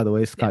 By the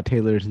way, Scott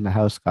Taylor is in the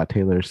house. Scott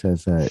Taylor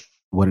says,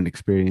 "What an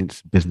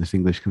experience, business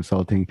English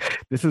consulting."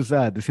 This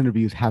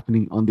interview is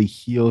happening on the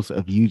heels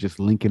of you just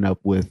linking up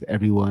with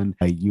everyone.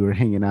 You were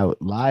hanging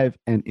out live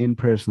and in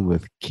person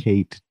with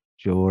Kate,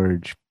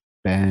 George,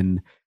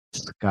 Ben,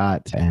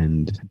 Scott,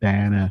 and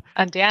Diana.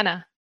 And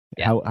Diana.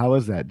 Yeah. How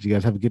was that? Did you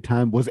guys have a good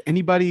time? Was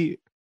anybody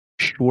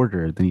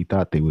shorter than you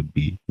thought they would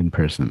be in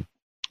person?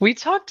 We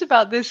talked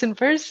about this in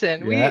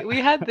person. Yeah. We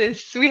had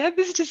this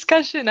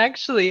discussion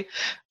actually.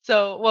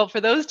 So, well,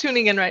 for those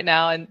tuning in right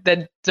now and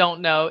that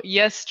don't know,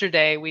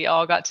 yesterday we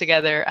all got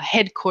together a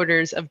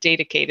headquarters of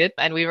Dedicated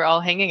and we were all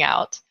hanging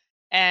out.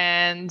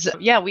 And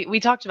yeah, we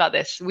talked about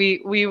this.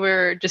 We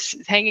were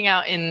just hanging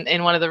out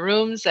in one of the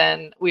rooms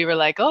and we were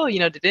like, oh,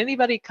 did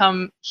anybody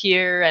come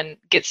here and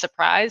get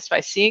surprised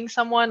by seeing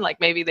someone? Like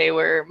maybe they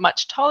were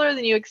much taller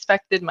than you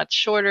expected, much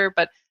shorter,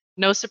 but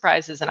no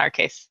surprises in our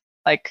case.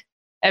 Like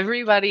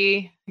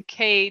everybody,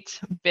 Kate,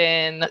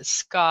 Ben,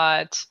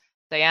 Scott,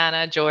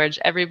 Diana, George,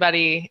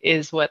 everybody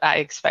is what I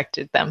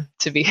expected them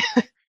to be.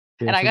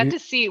 Yeah, And I for got me, to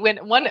see when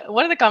one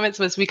of the comments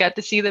was we got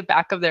to see the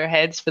back of their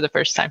heads for the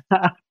first time.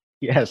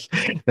 yes,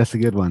 that's a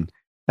good one.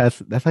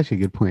 That's actually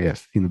a good point.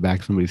 Yes, seeing the back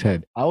of somebody's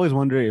head. I always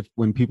wonder if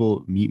when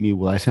people meet me,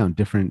 will I sound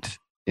different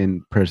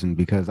in person?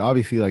 Because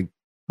obviously,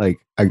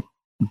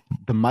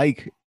 the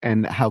mic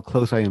and how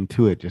close I am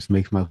to it just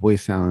makes my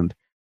voice sound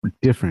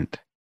different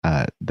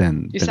You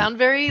than sound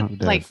very how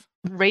it like does.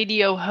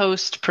 radio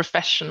host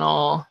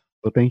professional.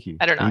 Well, thank you,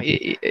 I don't know.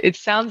 thank you. It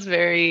sounds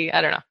very,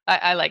 I don't know.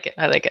 I like it.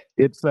 I like it.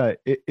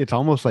 It's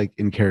almost like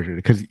in character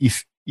because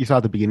you saw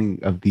at the beginning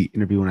of the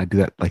interview when I do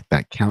that like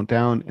that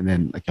countdown and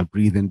then like I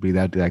breathe in, breathe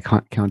out, do that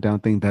countdown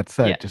thing. That's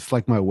Yeah. just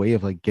like my way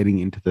of like getting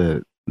into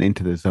the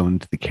zone,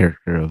 into the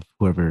character of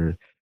whoever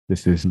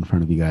this is in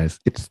front of you guys.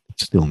 It's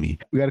still me.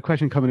 We got a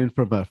question coming in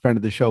from a friend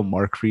of the show,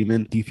 Mark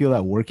Freeman. Do you feel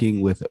that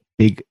working with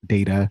big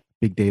data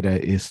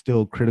is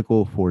still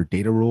critical for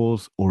data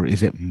roles, or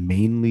is it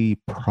mainly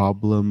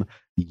problem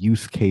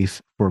use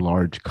case for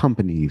large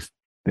companies?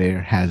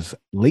 There has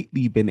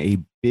lately been a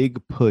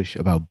big push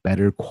about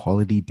better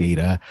quality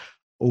data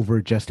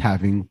over just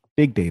having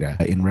big data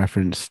in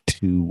reference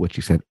to what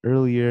you said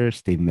earlier,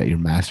 stating that your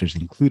master's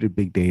included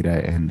big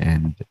data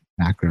and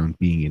background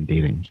being in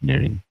data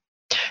engineering.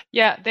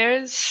 Yeah,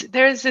 there's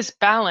this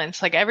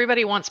balance. Like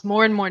everybody wants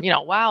more and more,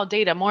 wow,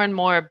 data, more and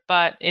more,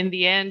 but in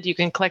the end you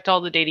can collect all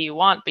the data you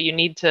want, but you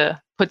need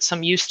to put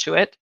some use to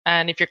it.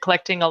 And if you're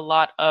collecting a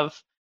lot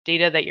of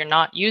data that you're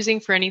not using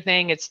for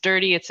anything, it's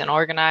dirty, it's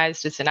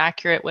unorganized, it's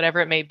inaccurate, whatever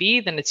it may be,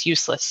 then it's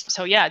useless.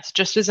 So yeah, it's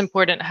just as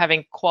important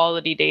having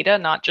quality data,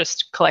 not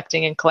just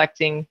collecting and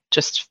collecting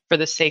just for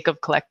the sake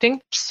of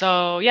collecting.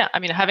 So yeah, I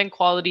mean, having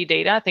quality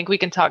data, I think we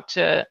can talk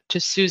to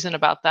Susan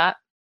about that,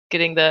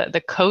 getting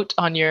the coat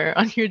on your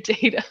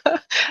data.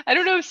 I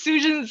don't know if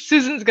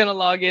Susan's gonna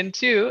log in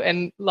too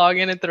and log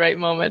in at the right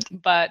moment.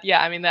 But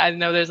yeah, I mean, I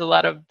know there's a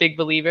lot of big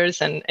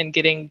believers and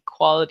getting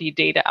quality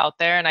data out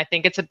there. And I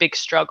think it's a big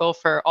struggle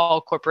for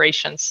all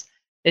corporations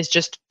is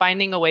just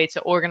finding a way to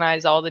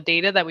organize all the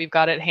data that we've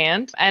got at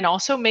hand and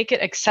also make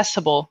it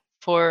accessible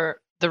for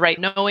the right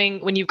knowing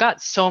when you've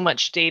got so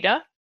much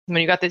data,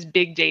 when you got this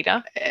big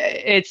data,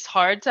 it's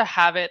hard to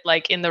have it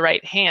like in the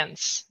right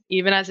hands.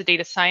 Even as a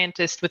data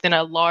scientist within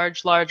a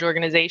large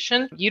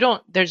organization,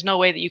 there's no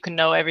way that you can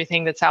know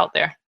everything that's out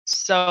there.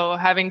 So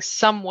having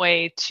some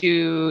way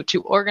to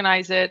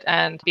organize it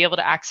and be able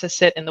to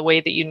access it in the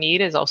way that you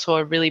need is also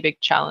a really big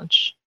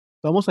challenge.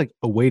 It's almost like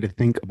a way to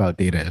think about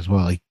data as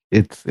well. Like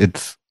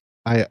it's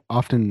I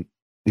often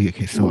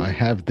okay, so I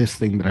have this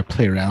thing that I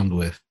play around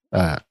with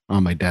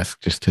on my desk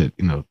just to,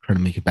 try to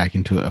make it back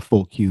into a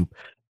full cube.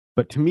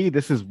 But to me,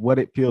 this is what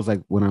it feels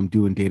like when I'm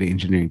doing data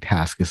engineering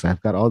tasks. Is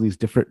I've got all these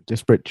different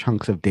disparate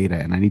chunks of data,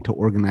 and I need to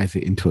organize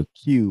it into a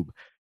cube.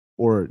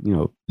 Or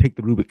take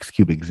the Rubik's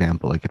cube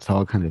example. Like it's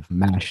all kind of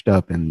mashed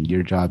up, and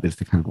your job is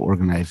to kind of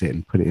organize it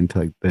and put it into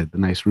like the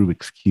nice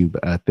Rubik's cube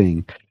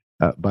thing.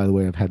 By the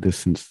way, I've had this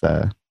since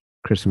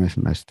Christmas,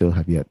 and I still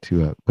have yet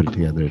to put it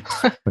together.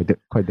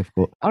 It's quite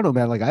difficult. I don't know,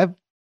 man. Like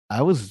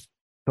I was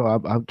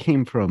so I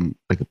came from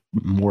like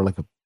more like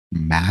a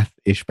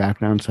math-ish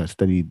background, so I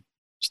studied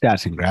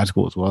stats in grad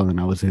school as well. And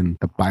I was in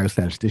a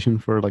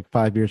biostatistician for like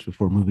 5 years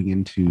before moving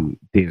into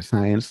data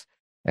science.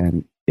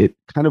 And it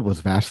kind of was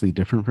vastly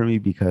different for me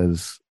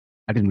because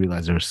I didn't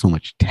realize there was so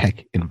much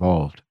tech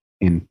involved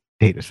in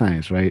data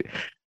science, right?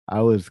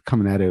 I was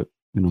coming at it,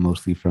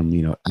 mostly from,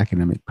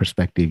 academic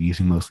perspective,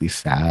 using mostly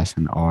SAS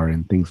and R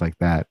and things like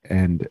that.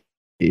 And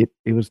it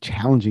was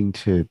challenging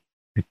to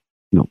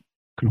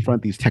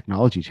confront these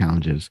technology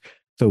challenges.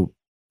 So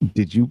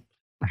did you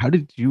how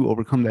did you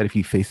overcome that if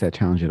you face that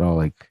challenge at all?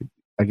 Like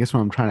I guess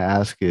what I'm trying to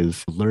ask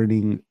is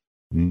learning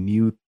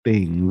new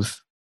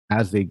things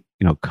as they,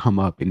 come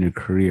up in your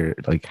career.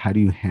 Like, how do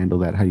you handle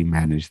that? How do you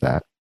manage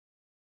that?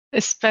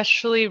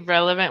 Especially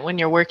relevant when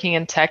you're working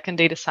in tech and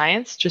data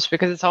science, just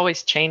because it's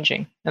always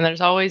changing and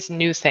there's always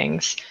new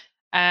things.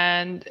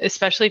 And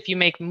especially if you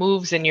make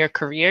moves in your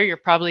career, you're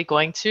probably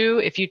going to,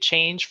 if you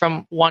change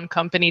from one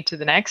company to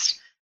the next,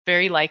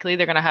 very likely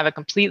they're going to have a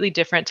completely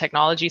different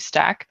technology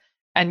stack.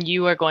 And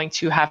you are going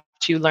to have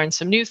to learn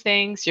some new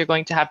things. You're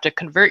going to have to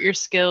convert your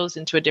skills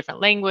into a different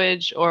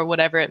language or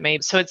whatever it may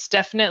be. So it's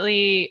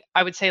definitely,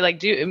 I would say,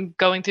 like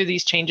going through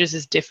these changes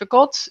is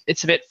difficult.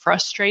 It's a bit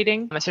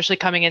frustrating, especially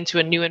coming into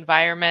a new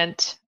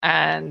environment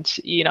and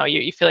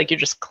you feel like you're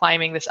just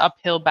climbing this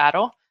uphill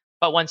battle.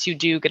 But once you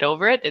do get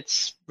over it,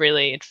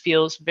 it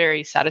feels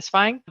very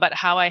satisfying. But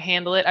how I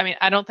handle it, I mean,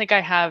 I don't think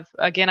I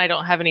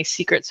don't have any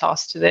secret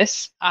sauce to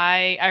this.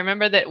 I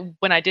remember that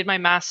when I did my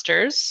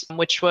master's,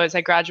 which was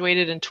I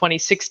graduated in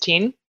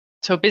 2016,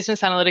 so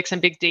business analytics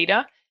and big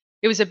data,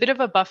 it was a bit of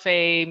a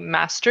buffet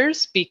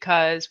master's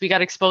because we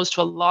got exposed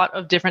to a lot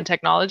of different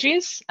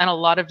technologies and a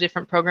lot of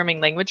different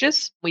programming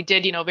languages. We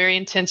did, very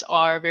intense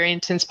R, very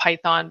intense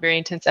Python, very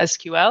intense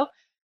SQL.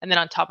 And then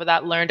on top of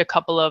that, learned a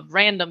couple of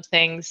random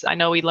things. I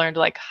know we learned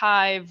like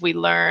Hive, we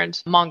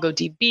learned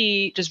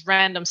MongoDB, just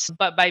random.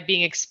 But by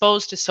being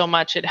exposed to so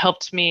much, it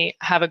helped me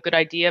have a good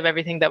idea of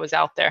everything that was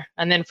out there.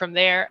 And then from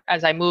there,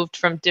 as I moved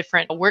from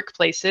different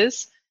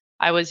workplaces,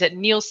 I was at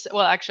Nielsen.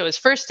 Well, actually, I was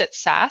first at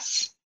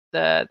SAS,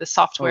 the Oh,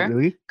 software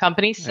really?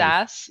 company, Nice.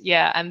 SAS,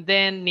 yeah, and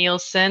then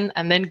Nielsen,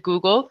 and then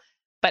Google.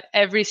 But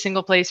every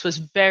single place was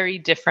very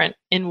different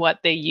in what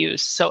they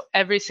use. So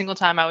every single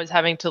time I was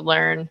having to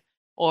learn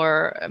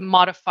or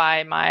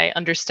modify my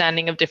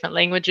understanding of different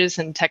languages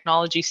and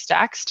technology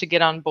stacks to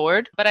get on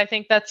board. But I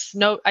think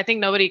I think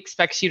nobody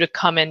expects you to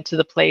come into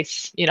the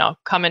place,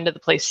 come into the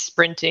place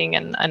sprinting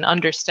and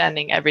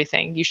understanding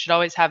everything. You should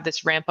always have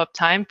this ramp up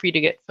time for you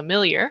to get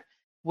familiar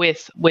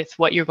with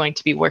what you're going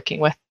to be working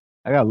with.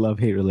 I got a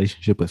love-hate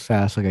relationship with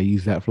SAS. Like I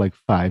used that for like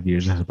 5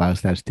 years as a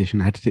biostatistician.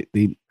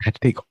 They had to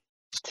take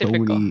so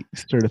Typical. many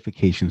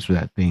certifications for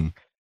that thing.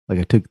 Like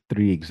I took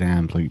 3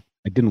 exams. Like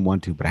I didn't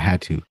want to, but I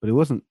had to. But it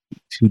wasn't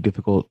too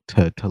difficult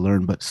to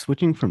learn. But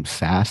switching from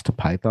SAS to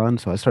Python,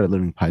 so I started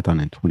learning Python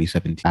in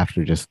 2017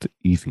 after just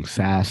using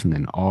SAS and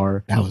then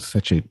R. That was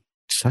such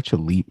a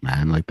leap,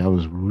 man. Like that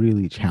was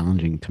really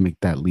challenging to make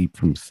that leap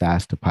from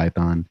SAS to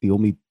Python. The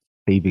only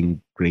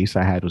saving grace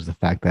I had was the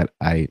fact that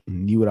I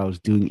knew what I was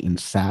doing in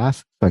SAS,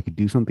 so I could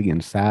do something in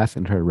SAS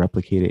and try to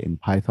replicate it in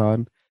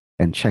Python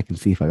and check and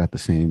see if I got the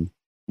same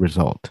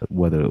result,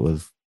 whether it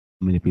was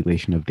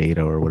manipulation of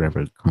data or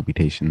whatever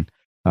computation.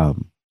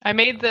 Um, I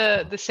made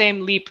the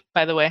same leap,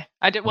 by the way.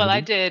 I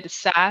Really? did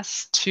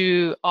SAS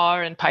to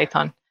R and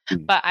Python.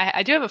 Mm. But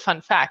I do have a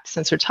fun fact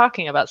since we're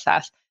talking about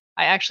SAS.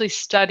 I actually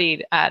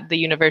studied at the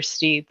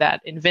university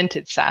that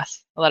invented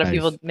SAS. A lot of Nice.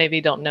 people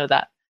maybe don't know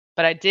that.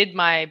 But I did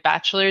my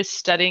bachelor's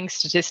studying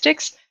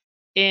statistics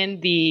in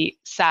the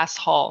SAS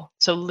hall.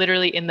 So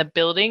literally in the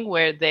building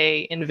where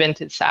they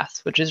invented SAS,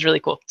 which is really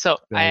cool. So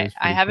That I, is I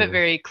pretty have it cool.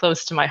 very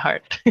close to my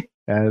heart.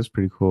 That is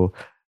pretty cool.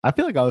 I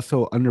feel like I was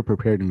so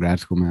underprepared in grad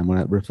school, man. When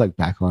I reflect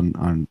back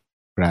on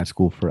grad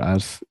school for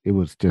us, it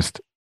was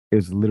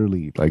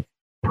literally like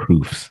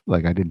proofs.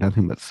 Like I did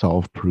nothing but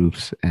solve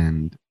proofs,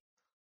 and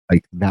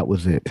like that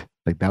was it.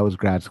 Like that was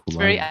grad school. It's A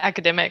lot very of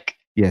academic.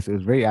 Yes, it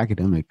was very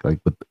academic, like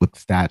with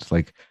stats.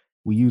 Like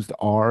we used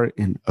R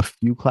in a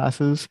few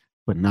classes,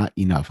 but not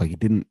enough. Like it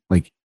didn't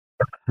like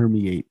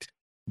permeate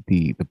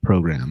the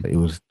program. It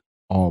was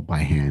all by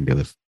hand. It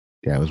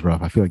was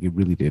rough. I feel like it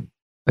really did.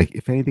 Like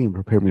if anything, it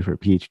prepared me for a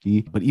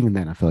PhD. But even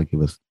then, I feel like it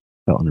was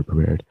felt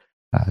underprepared.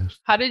 Uh,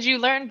 How did you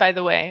learn, by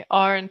the way,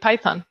 R and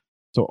Python?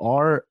 so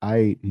R,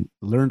 I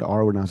learned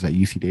R when I was at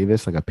UC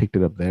Davis. Like I picked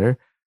it up there,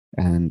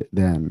 and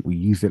then we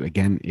used it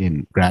again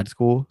in grad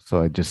school.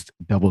 So I just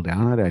doubled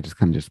down on it. I just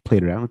kind of just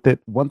played around with it.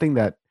 One thing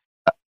that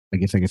I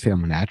guess I could say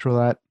I'm a natural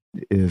at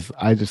is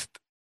I just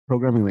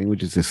programming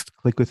languages just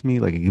click with me.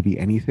 Like it could be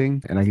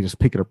anything, and I can just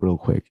pick it up real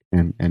quick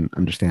and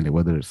understand it.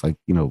 Whether it's like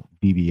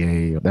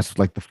VBA, that's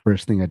like the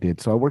first thing I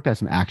did. So I worked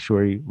as an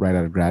actuary right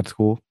out of grad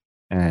school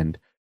and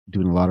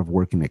doing a lot of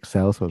work in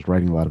Excel. So I was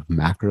writing a lot of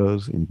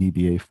macros in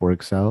VBA for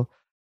Excel,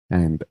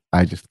 and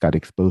I just got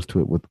exposed to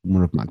it with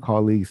one of my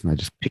colleagues, and I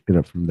just picked it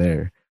up from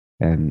there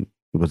and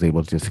was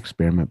able to just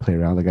experiment, play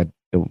around. Like I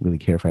don't really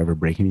care if I ever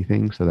break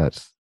anything, so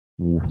that's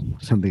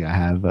something I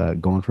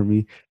have going for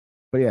me.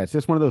 But yeah, it's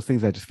just one of those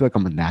things I just feel like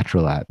I'm a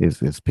natural at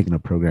is picking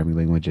up programming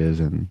languages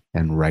and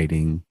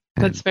writing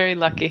That's and very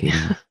lucky.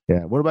 communicating.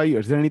 Yeah. What about you?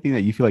 Is there anything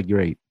that you feel like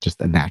you're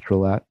just a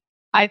natural at?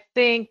 I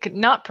think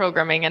not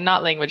programming and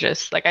not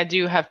languages. Like I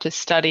do have to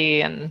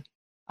study and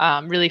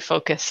really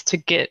focus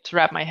to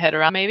wrap my head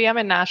around. Maybe I'm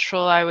a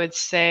natural, I would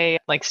say,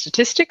 like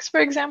statistics,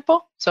 for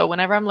example. So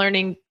whenever I'm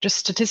learning just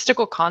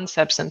statistical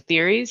concepts and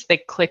theories, they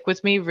click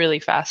with me really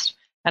fast.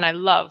 And I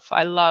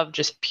love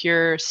just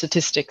pure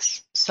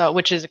statistics. So,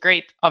 which is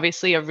great,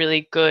 obviously, a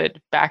really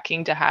good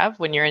backing to have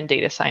when you're in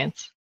data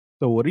science.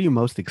 So what are you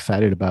most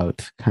excited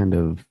about? Kind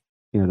of,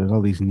 there's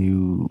all these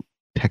new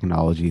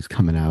technologies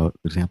coming out.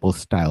 For example,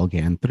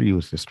 StyleGAN 3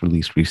 was just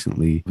released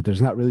recently, but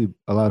there's not really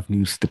a lot of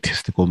new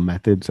statistical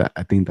methods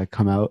I think that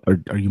come out. Or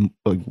are you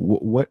like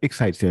what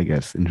excites you, I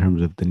guess, in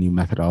terms of the new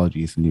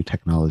methodologies, the new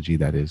technology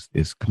that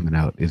is coming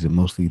out? Is it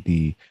mostly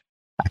the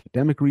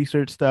academic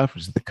research stuff, or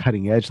is it the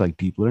cutting edge like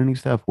deep learning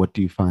stuff? What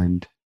do you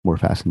find more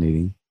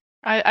fascinating?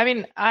 I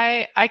mean,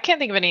 I can't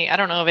think of any. I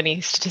don't know of any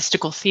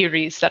statistical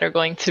theories that are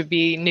going to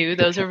be new.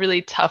 Those are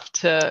really tough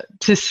to.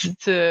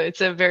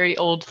 It's a very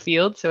old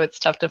field, so it's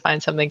tough to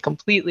find something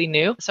completely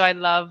new. So I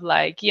love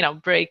like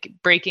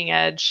breaking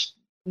edge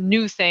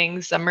new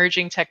things,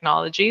 emerging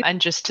technology,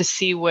 and just to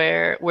see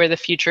where the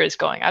future is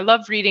going. I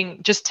love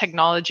reading just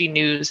technology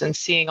news and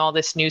seeing all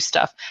this new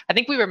stuff. I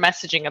think we were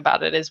messaging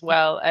about it as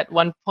well at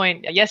one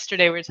point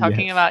yesterday. We were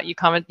talking Yes.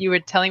 about you were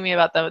telling me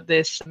about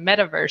this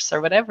metaverse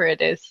or whatever it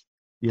is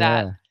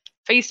that Yeah.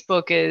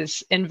 Facebook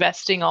is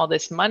investing all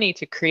this money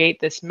to create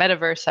this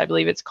metaverse, I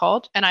believe it's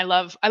called. And I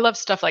love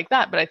stuff like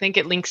that, but I think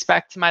it links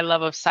back to my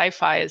love of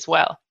sci-fi as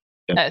well.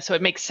 Yeah. So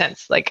it makes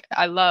sense. Like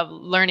I love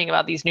learning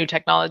about these new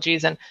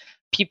technologies, and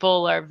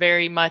people are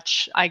very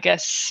much, I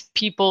guess,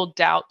 people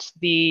doubt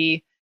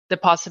the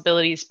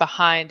possibilities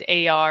behind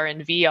AR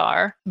and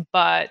VR,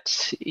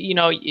 but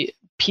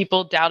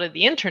people doubted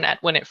the internet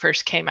when it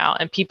first came out,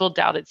 and people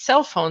doubted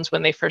cell phones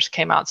when they first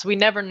came out. So we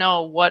never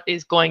know what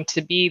is going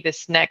to be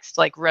this next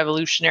like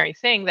revolutionary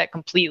thing that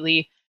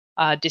completely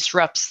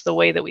disrupts the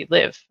way that we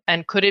live.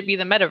 And could it be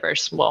the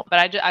metaverse? Well,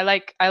 but I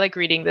like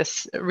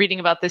reading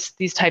about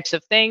these types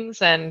of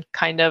things and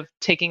kind of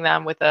taking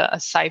them with a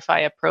sci-fi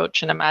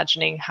approach and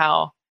imagining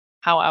how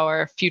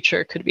our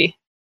future could be.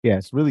 Yeah,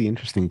 it's really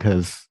interesting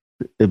because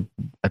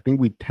I think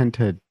we tend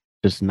to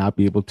just not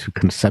be able to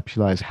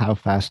conceptualize how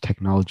fast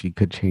technology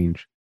could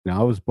change. You know,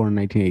 I was born in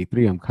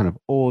 1983. I'm kind of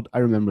old. I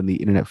remember when the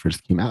internet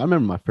first came out. I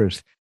remember my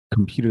first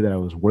computer that I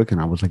was working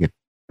on was like a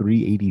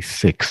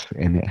 386,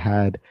 and it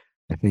had,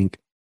 I think,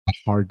 a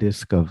hard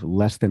disk of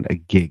less than a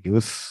gig. It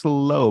was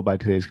slow by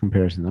today's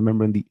comparison. I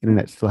remember when the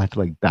internet still had to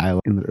like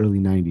dial in the early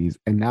 90s,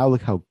 and now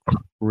look how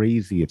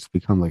crazy it's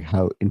become, like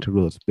how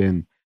integral it's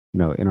been, you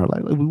know, in our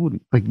life. Like we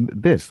wouldn't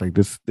this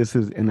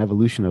is an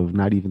evolution of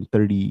not even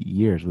 30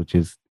 years, which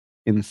is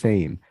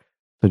insane.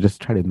 So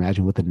just try to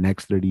imagine what the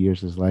next 30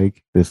 years is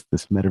like. This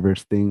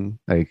metaverse thing,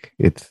 like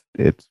it's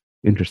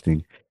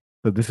interesting.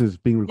 So this is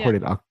being Yeah.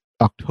 recorded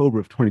October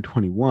of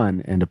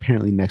 2021, and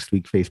apparently next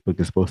week Facebook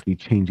is supposed to be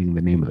changing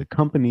the name of the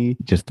company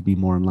just to be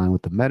more in line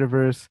with the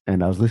metaverse.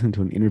 And I was listening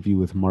to an interview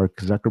with Mark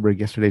Zuckerberg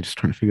yesterday, just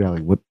trying to figure out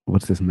like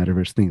what's this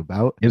metaverse thing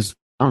about. Is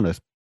I don't know.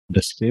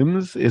 The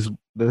Sims is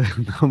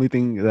the only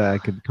thing that I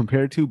could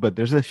compare it to, but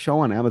there's a show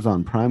on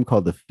Amazon Prime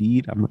called The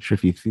Feed. I'm not sure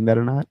if you've seen that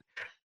or not.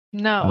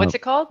 No, Uh, what's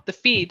it called? The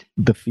feed.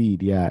 the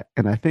Feed, yeah.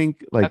 And I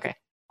think like Okay.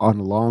 on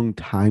a long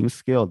time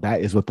scale,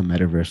 that is what the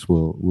metaverse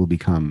will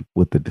become.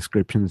 With the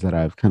descriptions that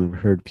I've kind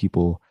of heard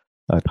people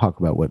talk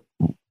about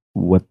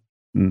what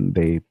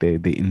they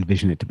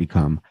envision it to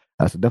become.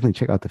 So definitely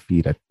check out The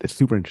Feed. It's a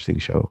super interesting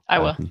show. I I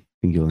will. think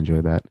you'll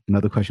enjoy that.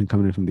 Another question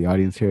coming in from the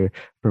audience here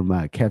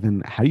from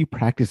Kevin: how do you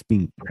practice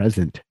being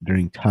present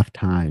during tough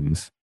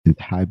times and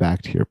tie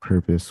back to your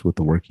purpose with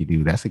the work you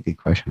do? That's a good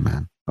question,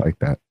 man. I like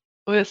that.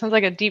 Well, it sounds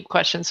like a deep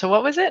question. So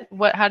what was it?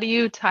 How do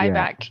you tie Yeah.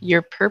 back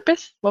your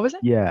purpose? What was it?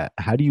 Yeah.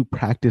 How do you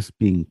practice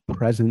being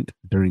present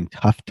during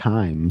tough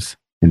times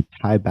and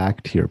tie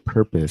back to your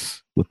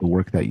purpose with the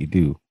work that you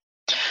do?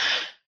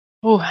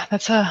 Oh,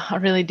 that's a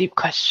really deep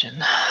question,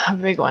 a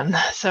big one.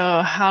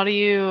 So how do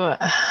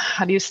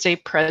you stay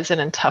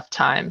present in tough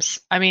times?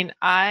 I mean,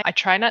 I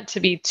try not to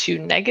be too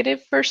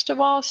negative, first of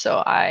all.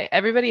 So I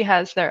everybody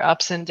has their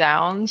ups and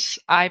downs.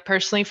 I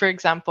personally, for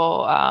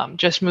example,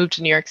 just moved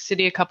to New York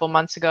City a couple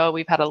months ago.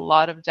 We've had a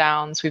lot of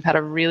downs. We've had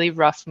a really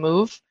rough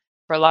move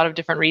for a lot of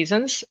different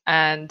reasons.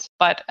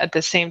 But at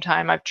the same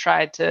time, I've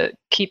tried to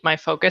keep my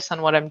focus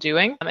on what I'm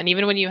doing. And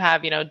even when you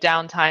have,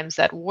 down times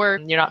at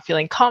work, you're not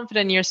feeling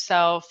confident in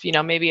yourself,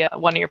 maybe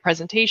one of your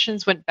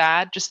presentations went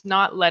bad, just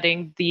not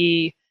letting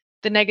the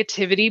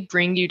negativity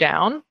bring you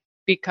down,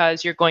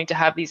 because you're going to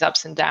have these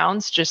ups and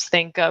downs. Just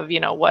think of,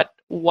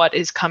 what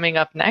is coming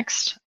up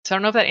next. So I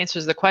don't know if that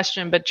answers the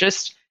question, but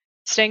just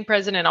staying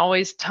present and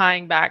always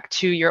tying back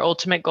to your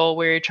ultimate goal,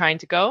 where you're trying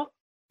to go.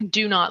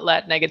 Do not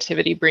let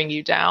negativity bring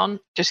you down.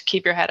 Just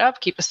keep your head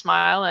up, keep a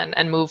smile,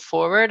 and move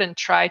forward, and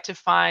try to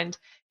find,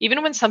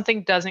 even when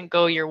something doesn't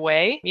go your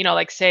way,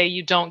 like say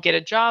you don't get a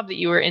job that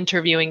you were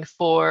interviewing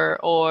for,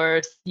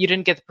 or you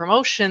didn't get the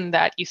promotion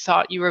that you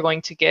thought you were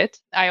going to get.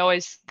 I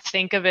always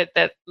think of it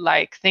that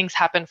like things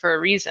happen for a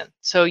reason.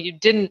 So you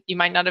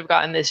might not have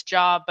gotten this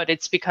job, but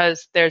it's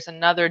because there's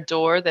another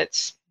door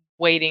that's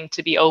waiting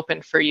to be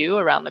open for you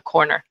around the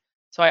corner.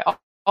 So I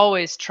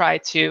always try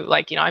to,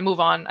 like, I try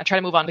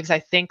to move on, because I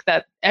think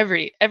that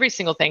every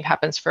single thing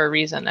happens for a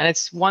reason, and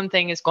it's one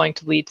thing is going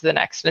to lead to the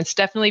next. And it's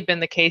definitely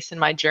been the case in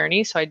my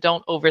journey. So I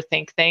don't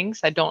overthink things.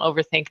 I don't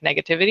overthink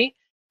negativity,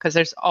 because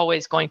there's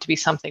always going to be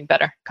something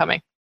better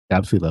coming.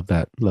 Absolutely love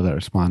that. Love that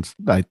response.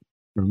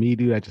 For me,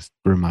 dude, I just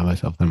remind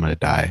myself that I'm going to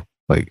die.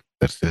 Like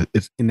that's it.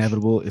 It's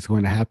inevitable. It's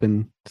going to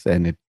happen,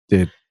 and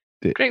it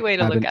Great way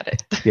to look happen. at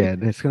it. Yeah,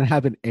 it's going to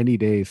happen any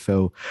day.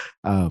 So,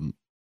 all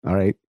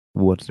right.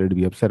 What's there to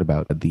be upset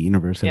about? The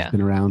universe has Yeah.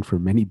 been around for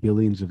many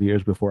billions of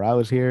years before I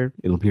was here.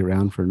 It'll be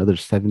around for another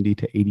 70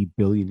 to 80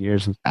 billion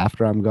years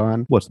after I'm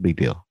gone. What's the big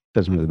deal?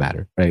 Doesn't really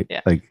matter, right? Yeah,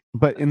 Like,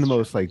 but in the that's true.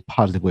 most like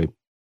positive way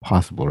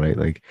possible, right?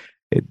 Like,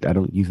 I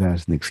don't use that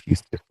as an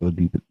excuse to go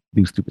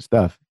do stupid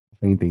stuff. If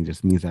anything,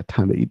 just means that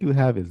time that you do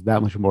have is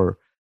that much more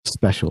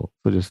special.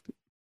 So just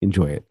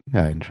enjoy it.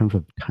 In terms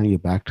of tying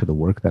it back to the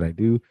work that I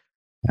do,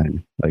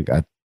 and like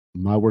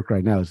my work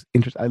right now is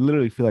interesting. I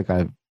literally feel like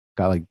I've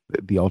got like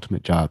the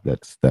ultimate job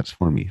that's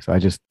for me. So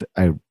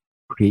I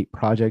create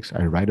projects,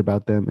 I write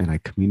about them, and I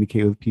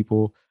communicate with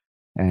people.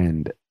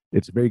 And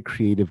it's a very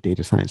creative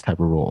data science type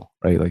of role,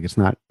 right? Like it's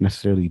not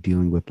necessarily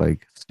dealing with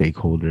like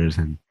stakeholders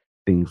and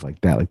things like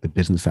that, like the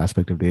business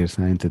aspect of data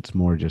science. It's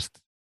more just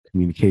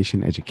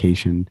communication,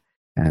 education,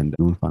 and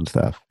doing fun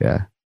stuff.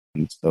 Yeah.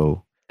 And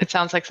so It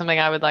sounds like something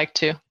I would like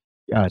to.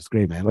 yeah, it's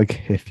great, man.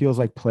 Like it feels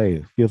like play.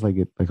 It feels like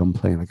like I'm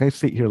playing. Like I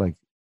sit here like,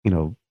 you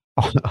know,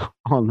 all,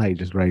 all night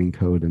just writing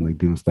code and like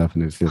doing stuff,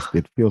 and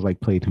it feels like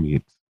play to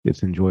me.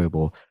 It's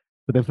enjoyable.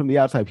 But then from the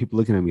outside, people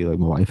looking at me like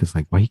my wife is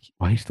like, why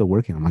are you still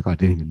working? I'm like, oh, I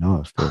didn't even know I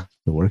was still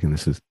working.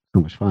 This is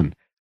so much fun.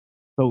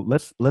 So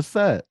let's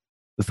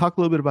talk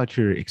a little bit about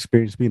your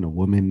experience being a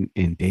woman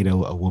in data,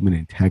 a woman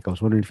in tech. I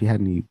was wondering if you had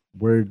any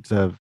words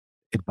of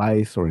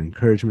advice or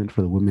encouragement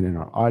for the women in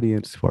our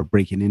audience who are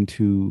breaking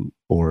into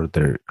or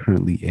they're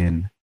currently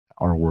in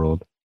our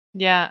world?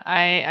 Yeah,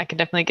 I can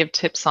definitely give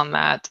tips on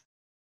that.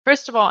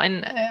 First of all,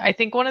 and I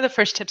think one of the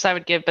first tips I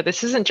would give, but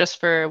this isn't just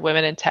for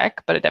women in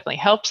tech, but it definitely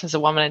helps as a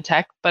woman in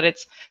tech, but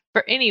it's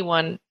for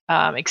anyone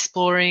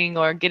exploring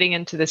or getting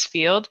into this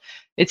field,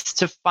 it's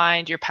to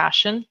find your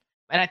passion.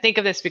 And I think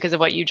of this because of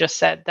what you just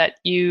said, that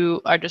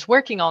you are just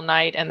working all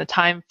night and the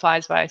time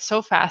flies by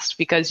so fast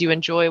because you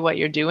enjoy what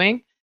you're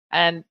doing.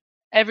 And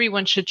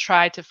everyone should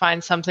try to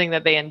find something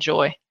that they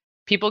enjoy.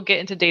 People get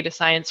into data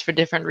science for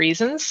different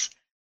reasons,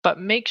 but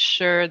make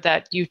sure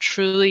that you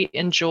truly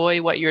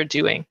enjoy what you're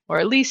doing, or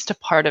at least a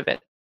part of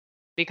it.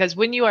 Because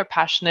when you are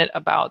passionate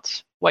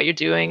about what you're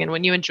doing and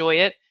when you enjoy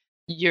it,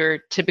 you're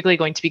typically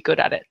going to be good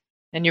at it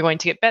and you're going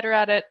to get better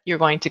at it. You're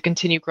going to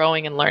continue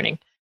growing and learning.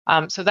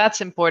 So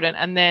that's important.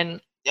 And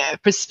then,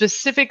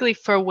 specifically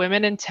for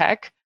women in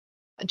tech,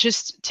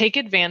 just take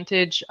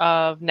advantage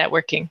of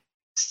networking.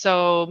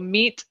 So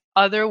meet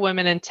other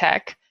women in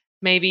tech,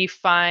 maybe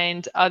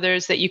find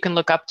others that you can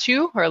look up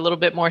to or a little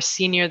bit more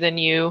senior than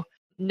you,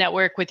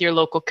 network with your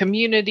local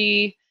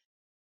community,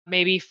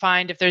 maybe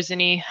find if there's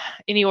any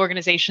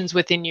organizations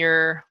within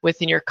your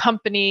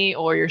company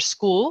or your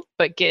school,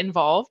 but get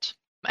involved.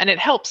 And it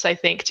helps, I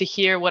think, to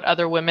hear what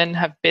other women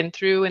have been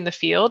through in the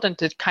field and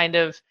to kind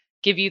of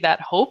give you that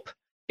hope.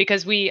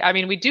 Because we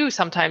do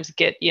sometimes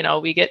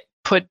we get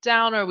put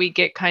down or we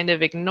get kind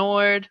of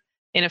ignored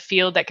in a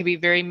field that can be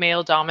very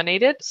male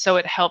dominated. So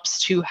it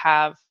helps to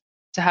have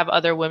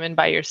other women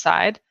by your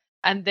side.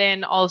 And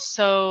then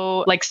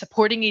also like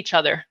supporting each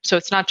other. So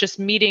it's not just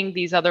meeting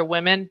these other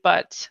women,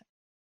 but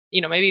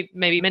maybe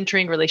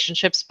mentoring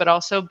relationships, but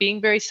also being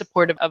very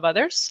supportive of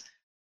others,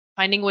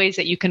 finding ways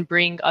that you can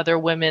bring other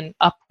women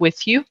up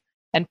with you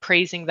and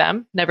praising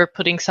them, never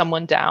putting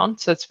someone down.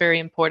 So it's very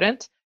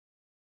important.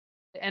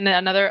 And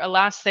a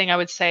last thing I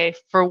would say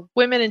for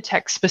women in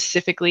tech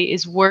specifically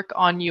is work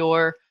on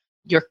your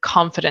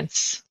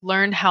confidence.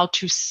 Learn how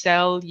to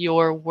sell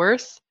your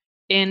worth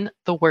in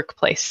the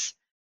workplace.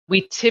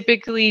 We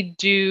typically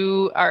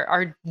do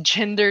our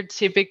gender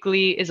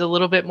typically is a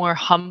little bit more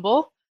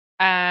humble,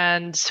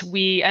 and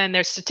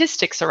there's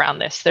statistics around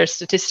this. There's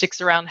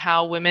statistics around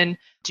how women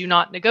do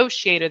not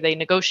negotiate, or they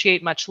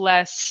negotiate much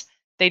less.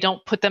 They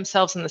don't put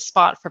themselves in the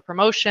spot for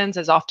promotions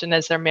as often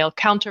as their male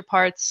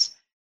counterparts.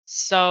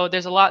 So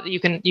there's a lot that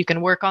you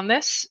can work on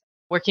this,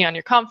 working on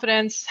your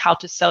confidence, how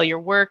to sell your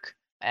work.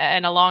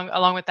 And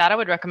along with that, I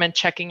would recommend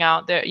checking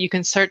out you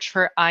can search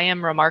for I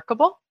Am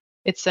Remarkable.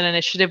 It's an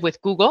initiative with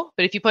Google,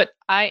 but if you put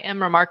I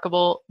am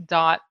remarkable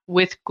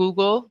with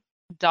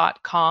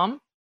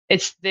google.com,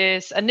 it's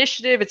this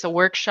initiative, it's a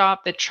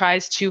workshop that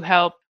tries to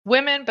help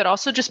women, but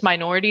also just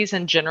minorities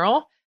in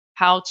general,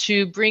 how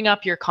to bring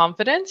up your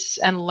confidence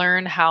and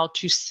learn how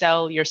to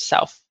sell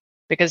yourself.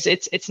 Because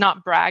it's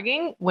not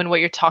bragging when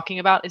what you're talking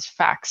about is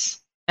facts.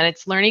 And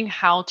it's learning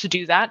how to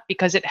do that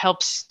because it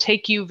helps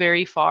take you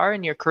very far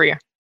in your career.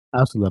 I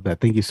also love that.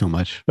 Thank you so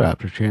much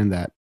for sharing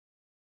that.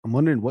 I'm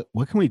wondering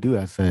what can we do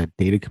as a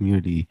data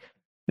community,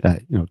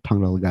 talking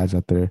to all the guys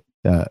out there,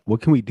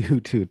 what can we do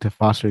to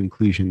foster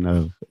inclusion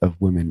of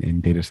women in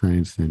data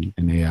science and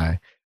AI?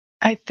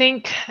 I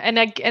think, and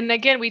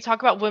again, we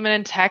talk about women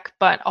in tech,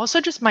 but also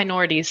just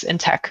minorities in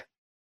tech,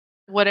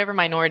 whatever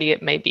minority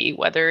it may be,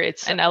 whether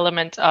it's an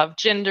element of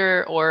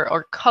gender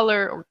or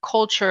color or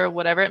culture,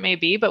 whatever it may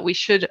be, but we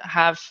should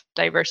have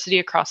diversity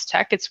across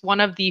tech. It's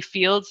one of the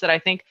fields that I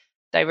think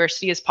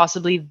diversity is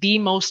possibly the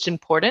most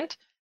important,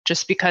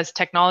 just because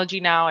technology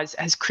now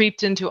has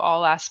creeped into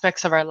all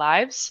aspects of our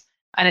lives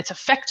and it's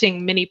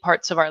affecting many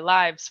parts of our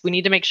lives. We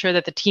need to make sure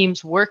that the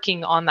teams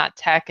working on that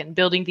tech and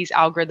building these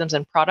algorithms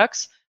and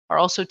products are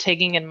also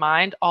taking in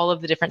mind all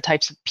of the different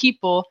types of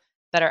people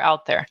that are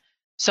out there.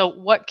 So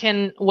what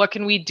can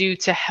we do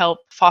to help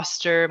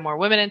foster more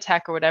women in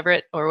tech or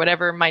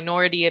whatever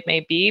minority it may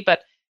be?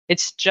 But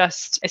it's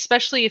just,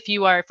 especially if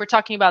we're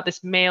talking about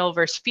this male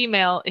versus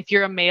female, if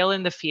you're a male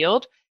in the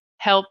field,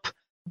 help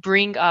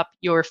bring up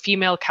your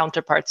female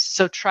counterparts.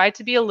 So try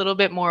to be a little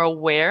bit more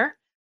aware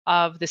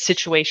of the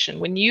situation.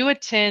 When you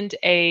attend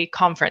a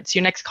conference,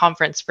 your next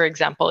conference, for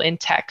example, in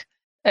tech,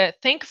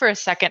 think for a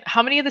second,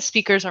 how many of the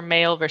speakers are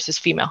male versus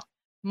female?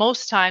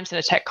 Most times in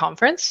a tech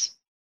conference,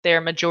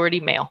 they're majority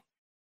male.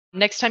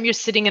 Next time you're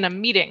sitting in a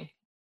meeting,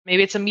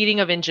 maybe it's a meeting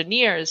of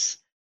engineers,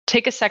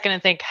 take a second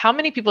and think, how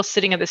many people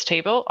sitting at this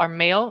table are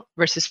male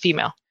versus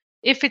female?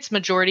 If it's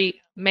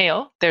majority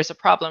male, there's a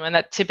problem, and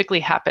that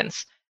typically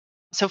happens.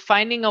 So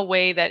finding a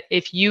way that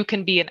if you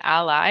can be an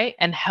ally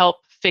and help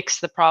fix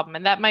the problem.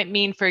 And that might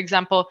mean, for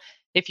example,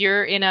 if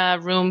you're in a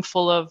room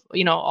full of,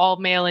 all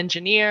male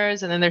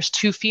engineers and then there's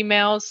two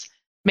females,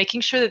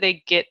 making sure that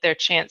they get their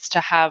chance to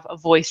have a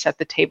voice at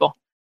the table.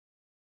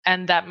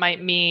 And that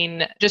might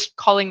mean just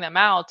calling them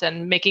out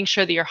and making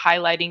sure that you're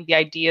highlighting the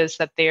ideas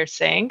that they are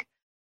saying.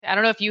 I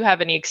don't know if you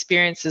have any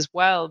experience as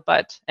well,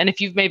 and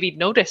if you've maybe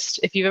noticed,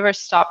 if you've ever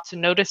stopped to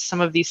notice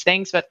some of these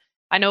things, but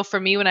I know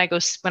for me, when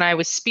I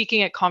was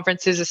speaking at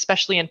conferences,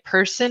 especially in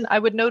person, I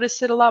would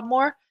notice it a lot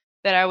more.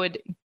 that I would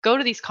go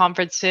to these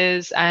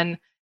conferences and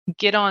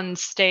get on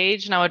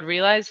stage, and I would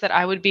realize that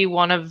I would be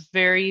one of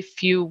very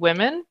few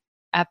women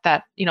at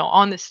that,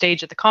 on the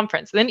stage at the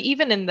conference. Then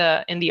even in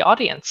the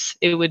audience,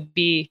 it would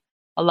be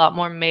a lot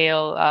more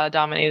male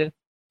dominated.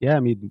 Yeah, I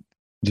mean,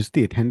 just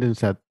the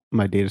attendance at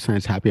my data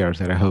science happy hours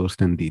that I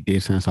host and the data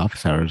science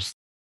office hours,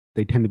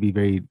 they tend to be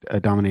very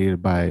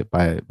dominated by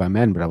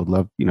men. But I would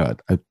love,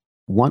 I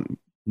want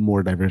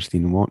more diversity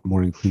and want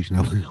more inclusion.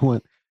 I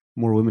want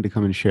more women to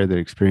come and share their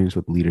experience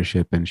with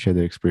leadership and share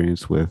their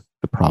experience with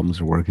the problems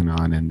they're working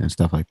on and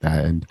stuff like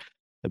that. And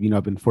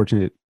I've been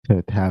fortunate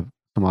to have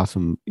some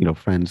awesome,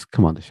 friends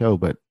come on the show,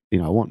 but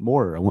I want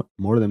more. I want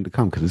more of them to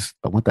come because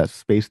I want that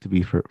space to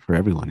be for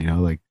everyone.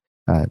 Like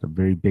I'm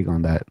very big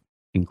on that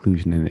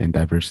inclusion and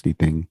diversity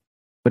thing.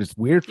 But it's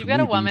weird for You've got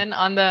me a being woman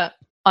on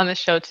the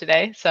show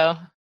today, so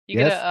you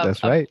get yes, a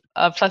that's a, a, right.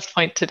 a plus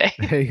point today.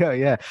 There you go.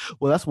 Yeah.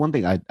 Well, that's one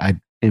thing I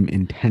am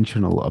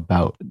intentional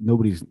about.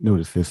 Nobody's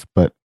noticed this,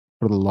 but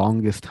for the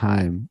longest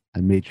time,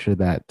 I made sure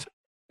that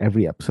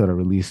every episode I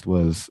released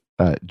was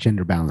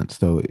gender balanced.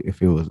 So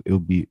if it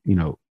would be,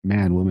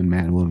 man, woman,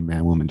 man, woman,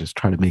 man, woman, just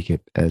try to make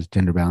it as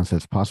gender balanced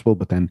as possible.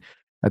 But then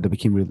that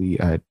became really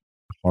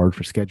hard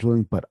for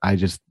scheduling. But I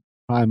just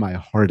try my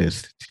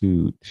hardest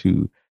to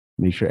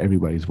make sure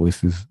everybody's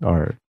voices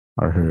are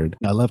heard.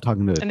 I love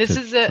talking And to this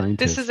is a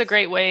scientists.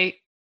 great way.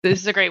 This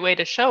is a great way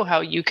to show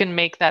how you can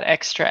make that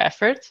extra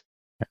effort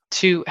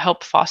to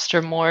help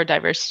foster more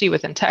diversity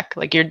within tech.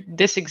 Like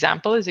this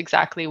example is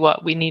exactly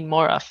what we need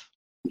more of.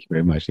 Thank you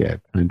very much. Yeah,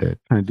 trying to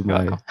do You're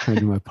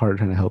welcome. my part,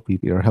 trying to help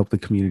people or help the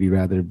community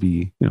rather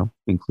be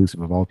inclusive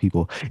of all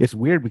people. It's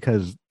weird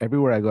because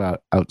everywhere I go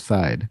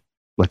outside,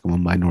 like I'm a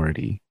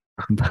minority,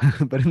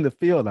 but in the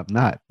field I'm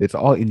not. It's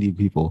all Indian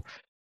people.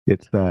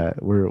 It's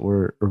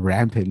we're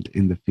rampant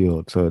in the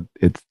field, so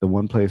it's the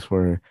one place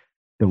where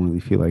I don't really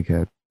feel like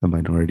a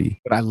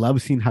minority. But I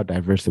love seeing how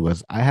diverse it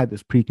was. I had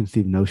this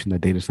preconceived notion that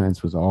data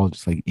science was all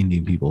just like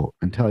Indian people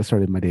until I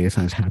started my data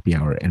science happy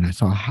hour, and I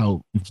saw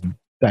how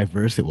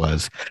diverse it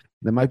was.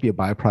 That might be a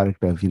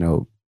byproduct of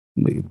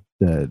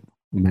the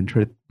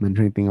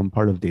mentoring thing. I'm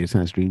part of Data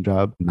Science Dream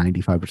Job.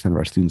 95% of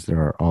our students there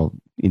are all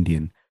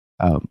Indian,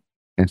 um,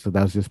 and so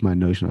that was just my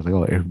notion. I was like,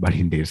 oh, everybody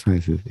in data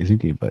science is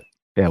Indian, but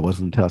yeah, it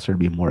wasn't until I started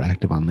being more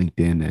active on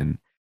LinkedIn and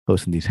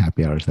posting these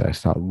happy hours that I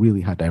saw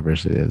really how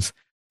diverse it is.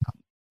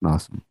 An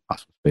awesome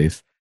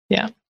space.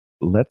 Yeah.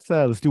 Let's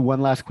do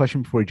one last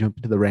question before we jump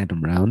into the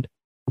random round.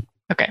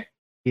 Okay.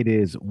 It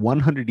is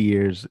 100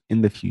 years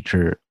in the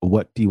future.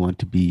 What do you want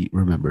to be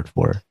remembered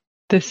for?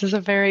 This is a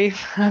very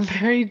a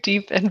very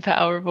deep and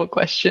powerful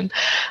question.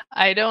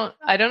 I don't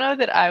know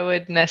that I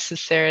would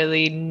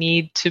necessarily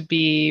need to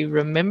be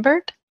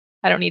remembered.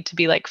 I don't need to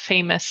be like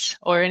famous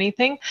or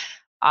anything.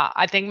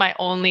 I think my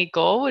only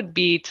goal would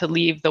be to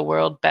leave the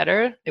world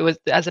better. It was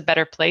as a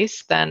better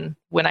place than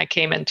when I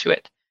came into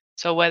it.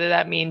 So whether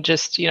that means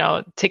just,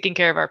 taking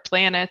care of our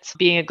planet,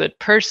 being a good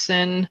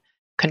person,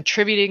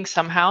 contributing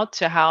somehow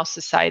to how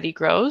society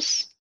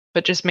grows,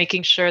 but just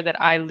making sure that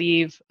I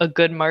leave a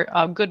good mark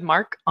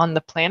on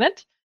the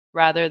planet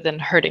rather than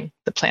hurting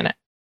the planet.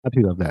 I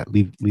do love that.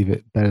 Leave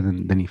it better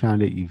than you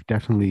found it. You've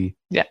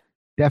Yeah.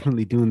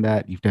 definitely doing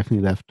that. You've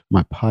definitely left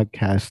my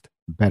podcast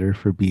better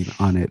for being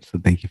on it. So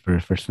thank you for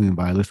swinging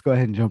by. Let's go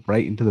ahead and jump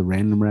right into the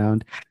random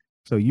round.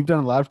 So you've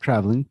done a lot of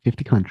traveling,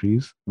 50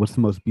 countries. What's the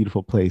most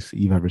beautiful place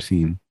you've ever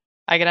seen?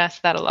 I get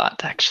asked that a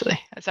lot, actually.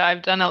 So I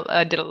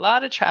did a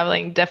lot of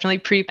traveling,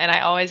 definitely and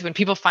I always, when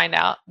people find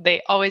out,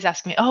 they always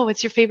ask me, "Oh,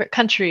 what's your favorite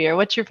country or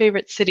what's your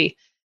favorite city?"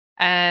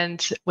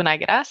 And when I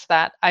get asked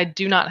that, I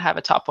do not have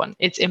a top one.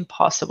 It's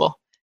impossible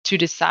to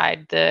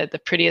decide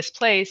the prettiest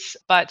place.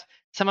 But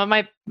some of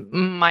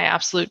my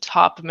absolute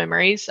top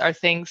memories are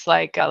things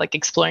like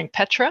exploring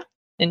Petra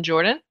in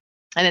Jordan,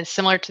 and then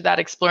similar to that,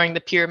 exploring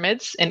the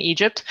pyramids in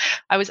Egypt.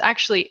 I was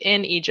actually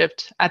in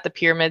Egypt at the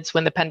pyramids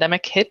when the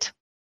pandemic hit.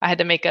 We had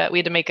to make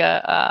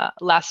a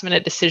last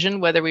minute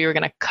decision whether we were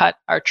going to cut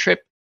our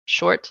trip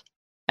short,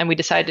 and we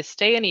decided to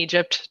stay in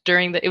Egypt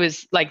during it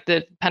was like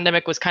the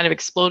pandemic was kind of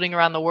exploding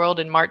around the world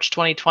in March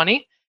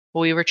 2020.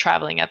 Well, we were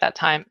traveling at that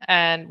time,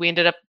 and we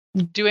ended up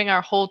doing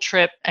our whole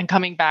trip and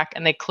coming back,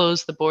 and they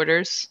closed the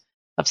borders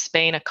of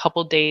Spain a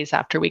couple days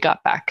after we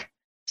got back.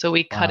 So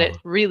we cut it Wow.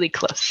 really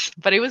close,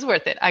 but it was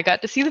worth it. I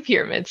got to see the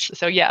pyramids.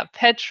 So yeah,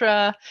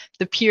 Petra,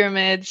 the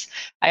pyramids.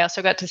 I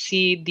also got to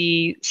see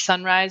the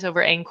sunrise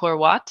over Angkor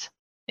Wat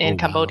Oh, in wow.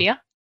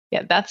 Cambodia.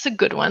 Yeah, that's a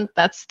good one.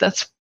 That's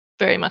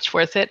very much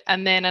worth it.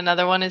 And then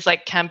another one is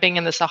like camping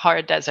in the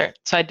Sahara Desert.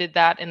 So I did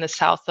that in the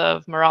south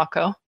of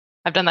Morocco.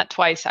 I've done that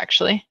twice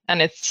actually,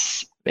 and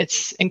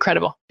it's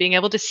incredible. Being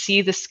able to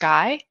see the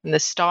sky and the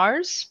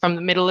stars from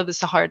the middle of the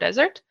Sahara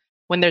Desert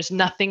when there's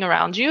nothing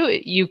around you,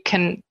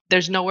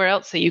 there's nowhere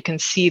else that you can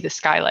see the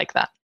sky like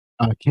that.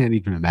 I can't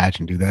even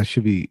imagine, dude. That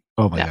should be,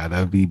 oh my Yeah. God, that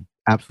would be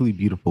absolutely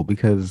beautiful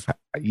because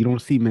you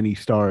don't see many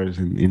stars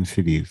in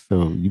cities.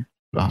 So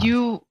Ah,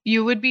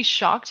 you would be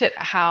shocked at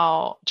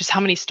how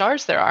many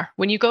stars there are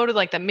when you go to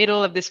like the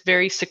middle of this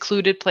very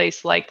secluded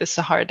place like the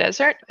Sahara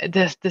Desert.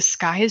 The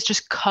sky is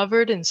just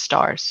covered in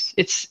stars.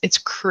 It's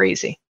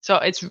crazy. So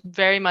it's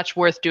very much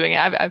worth doing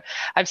it.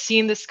 I've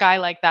seen the sky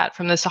like that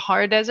from the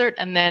Sahara Desert,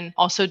 and then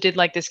also did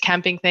like this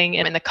camping thing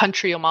in the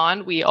country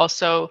Oman. We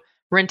also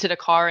rented a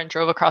car and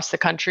drove across the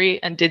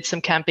country and did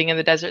some camping in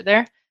the desert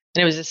there.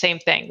 And it was the same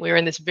thing. We were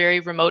in this very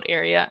remote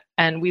area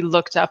and we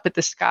looked up at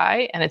the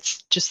sky, and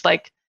it's just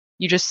like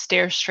you just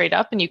stare straight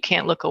up and you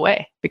can't look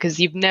away because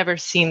you've never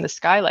seen the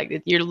sky like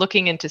it. You're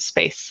looking into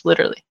space,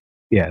 literally.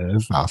 yeah,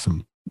 that's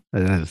awesome.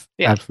 That is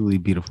Yeah. absolutely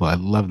beautiful. I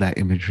love that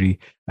imagery.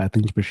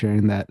 Thank you for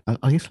sharing that.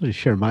 I guess I'll just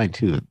share mine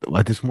too.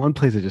 This one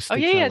place that just Oh,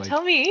 yeah, sticks out, yeah.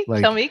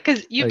 Tell like, me,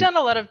 because you've like done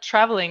a lot of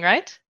traveling,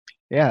 right?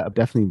 yeah,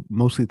 definitely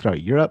mostly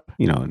throughout Europe,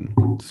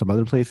 and some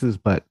other places,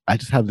 but I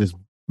just have this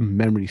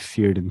memory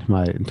seared into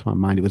my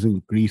mind. It was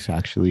in Greece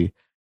actually,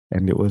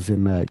 and it was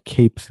in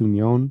Cape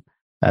Sunion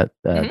at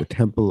Hmm. the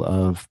Temple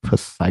of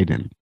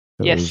Poseidon.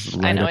 So it was Yes,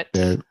 I right know up it.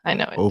 there, I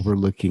know it.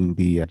 overlooking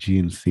the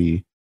Aegean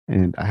Sea,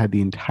 and I had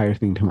the entire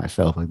thing to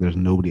myself. Like there's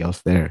nobody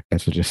else there,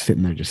 and so just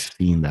sitting there, just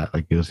seeing that,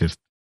 like it was just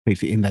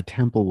basically. And that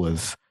temple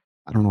was,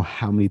 I don't know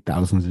how many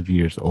thousands of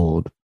years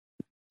old,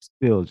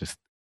 still just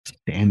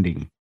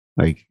standing.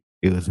 Like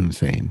it was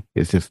insane.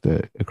 It's just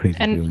a crazy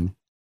And feeling.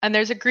 and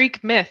there's a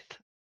Greek myth.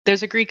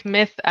 There's a Greek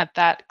myth at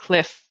that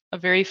cliff, a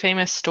very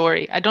famous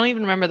story. I don't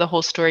even remember the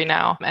whole story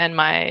now, and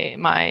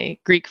my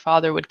Greek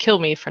father would kill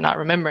me for not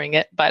remembering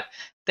it. But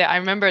I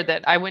remember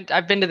that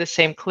I've been to the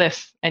same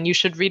cliff, and you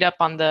should read up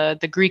on the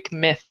Greek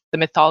myth, the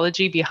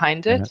mythology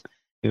behind Yeah. it.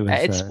 It was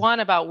It's one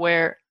about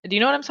where. Do you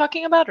know what I'm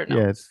talking about or no?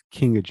 yes,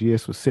 King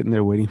Aegeus was sitting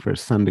there waiting for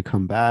his son to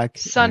come back,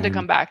 Son to and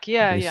come back.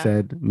 Yeah, they yeah.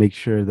 said, make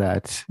sure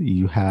that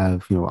you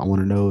have, I want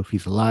to know if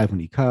he's alive when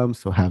he comes.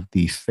 So have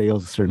the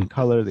sails a certain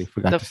color. They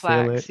forgot The to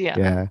sail it. flags. Yeah,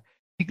 Yeah. And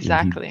he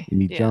exactly.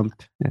 and he Yeah,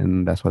 jumped,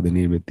 and that's why they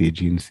named it the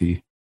Aegean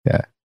Sea.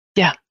 Yeah.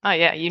 yeah. Oh,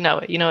 yeah. You know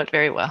it. You know it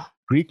very well.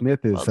 Greek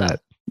myth is Well done.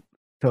 that.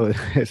 So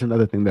it's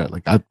another thing that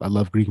like I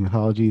love Greek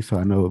mythology, so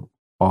I know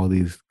all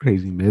these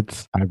crazy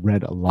myths. I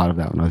read a lot of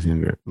that when I was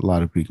younger, a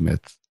lot of Greek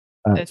myths.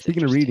 It's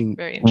Speaking of interesting, reading,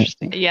 very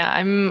interesting.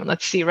 Yeah,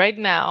 let's see, right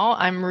now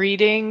I'm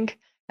reading,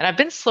 and I've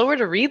been slower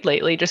to read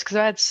lately just because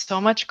I had so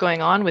much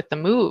going on with the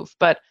move.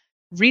 But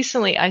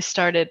recently I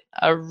started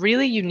a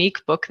really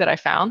unique book that I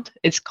found.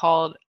 It's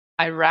called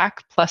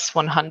Iraq Plus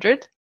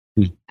 100.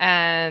 hmm,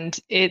 And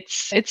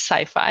it's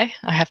sci-fi,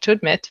 I have to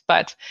admit,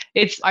 but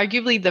it's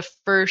arguably the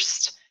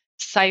first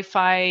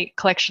sci-fi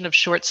collection of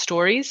short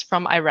stories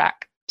from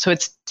Iraq. So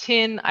it's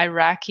 10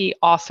 Iraqi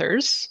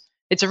authors.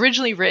 It's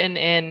originally written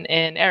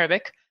in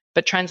Arabic,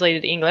 but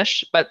translated to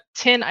English. But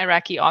 10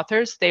 Iraqi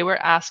authors, they were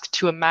asked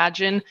to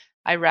imagine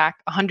Iraq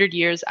 100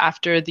 years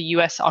after the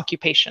US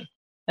occupation,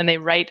 and they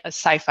write a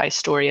sci-fi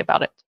story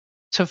about it.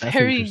 So that's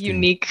very interesting,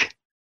 unique.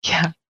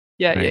 Yeah,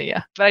 yeah, yeah, right?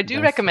 yeah. But I do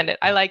That's recommend it.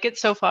 I like it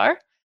so far,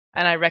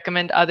 and I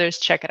recommend others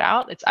check it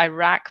out. It's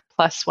Iraq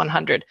Plus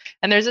 100.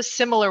 And there's a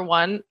similar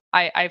one.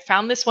 I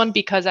found this one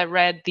because I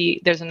read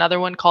there's another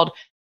one called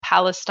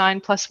Palestine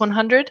Plus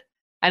 100,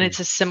 and hmm, it's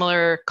a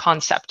similar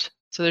concept.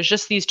 So there's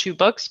just these two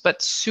books,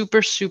 but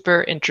super,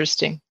 super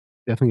interesting.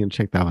 definitely gonna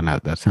check that one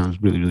out. That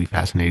sounds really, really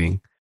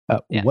fascinating.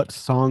 Yeah. What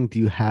song do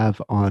you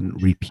have on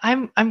repeat?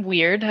 I'm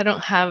weird. I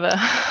don't have a,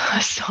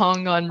 a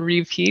song on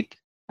repeat,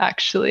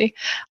 actually.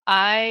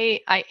 I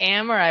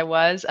am, or I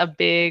was, a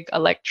big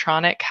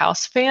electronic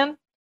house fan.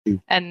 Mm,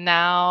 And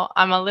now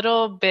I'm a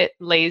little bit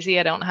lazy.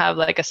 I don't have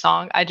like a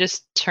song. I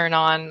just turn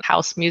on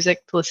house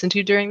music to listen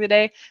to during the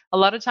day. A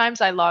lot of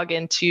times I log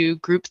into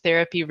group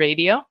therapy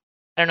radio.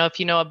 I don't know if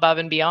you know Above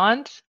and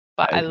Beyond,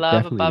 but I I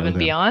love definitely Above know and them.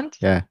 Beyond.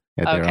 Yeah,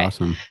 yeah, they're Okay.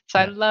 awesome. So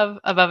I love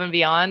Above and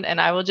Beyond,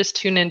 and I will just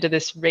tune into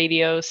this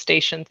radio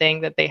station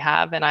thing that they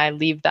have, and I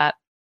leave that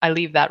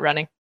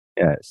running.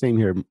 Yeah, same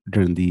here.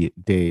 During the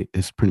day,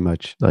 it's pretty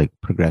much like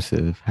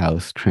progressive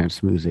house,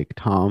 trance music.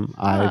 Tom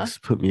Ah, Ives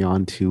put me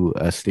on to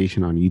a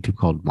station on YouTube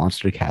called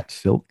Monster Cat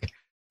Silk,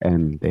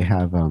 and they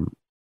have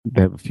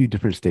a few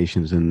different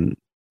stations. And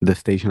the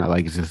station I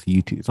like is just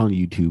YouTube. It's on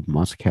YouTube,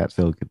 Monster Cat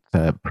Silk.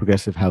 It's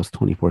progressive house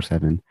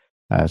 24/7.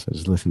 So I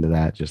just listen to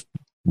that, just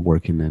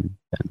working and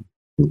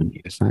doing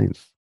data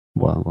science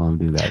while I'm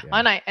doing that.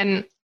 Yeah.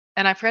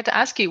 and I forgot to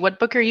ask you, what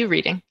book are you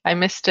reading? I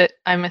missed it.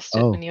 I missed it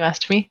Oh, when you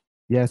asked me.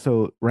 yeah,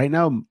 so right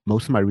now,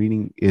 most of my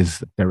reading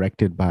is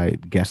directed by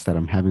guests that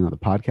I'm having on the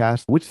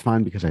podcast, which is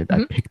fine because I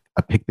Hmm.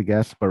 picked the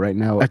guests. But right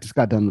now, I just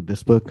got done with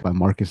this book by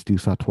Marcus du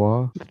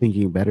Sautois,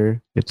 Thinking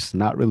Better. It's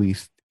not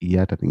released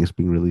yet. I think it's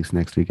being released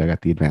next week. I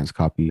got the advanced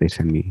copy. They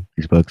send me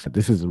these books.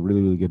 This is a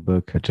really, really good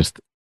book. Just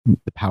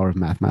The Power of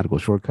Mathematical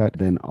Shortcut.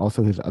 Then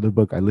also his other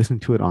book, I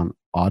listened to it on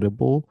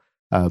Audible,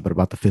 but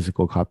about the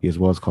physical copy as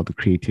well. It's called The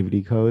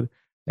Creativity Code.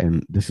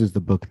 And this is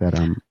the book that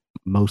I'm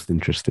most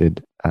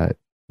interested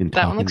in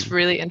That one looks talking.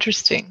 really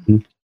interesting.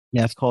 Mhm.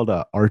 Yeah, it's called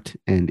Art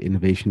and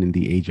Innovation in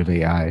the Age of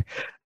AI.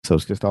 So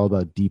it's just all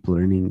about deep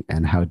learning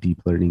and how deep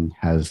learning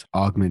has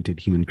augmented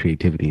human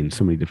creativity in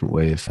so many different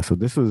ways. So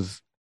this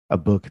was a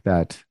book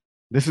that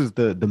This is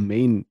the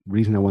main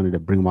reason I wanted to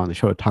bring him on the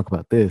show to talk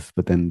about this.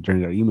 But then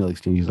during our email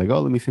exchange, he's like, "Oh,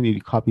 let me send you a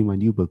copy of my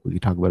new book. We can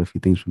talk about a few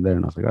things from there."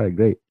 And I was like, "All right,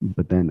 great."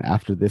 But then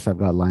after this, I've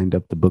got lined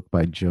up the book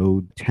by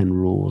Joe, 10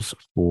 Rules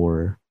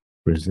for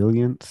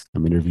Resilience.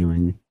 I'm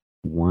interviewing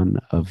one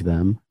of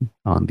them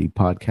on the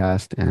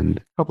podcast and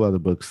a couple other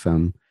books.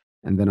 And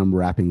then I'm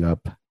wrapping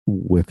up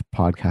with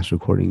podcast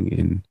recording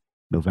in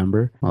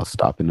November. I'll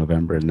stop in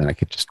November, and then I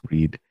could just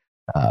read.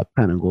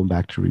 Plan on going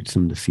back to read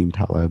some of Nassim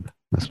Taleb.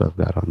 That's what I've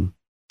got on.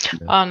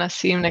 Oh,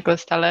 Nassim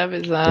Nicholas Taleb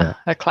is Yeah.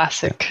 a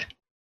classic.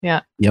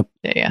 Yeah. Yep.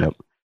 Yeah. Yep.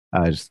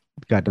 I just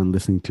got done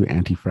listening to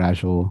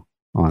Anti-Fragile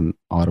on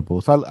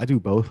Audible. So I do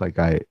both. Like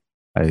I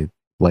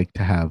like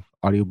to have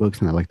audiobooks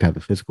and I like to have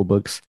the physical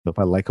books. So if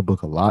I like a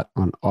book a lot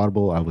on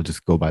Audible, I will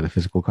just go buy the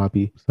physical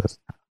copy. So that's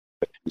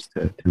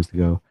how it tends to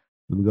go.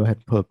 Let me go ahead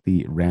and pull up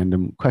the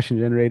random question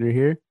generator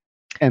here.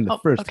 And the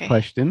first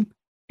question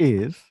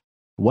is,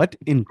 what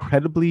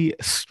incredibly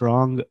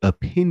strong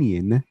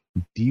opinion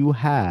do you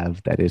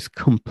have that is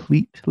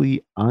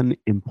completely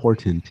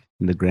unimportant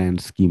in the grand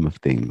scheme of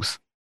things?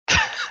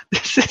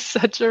 This is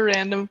such a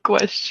random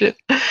question.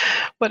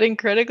 What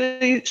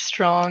incredibly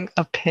strong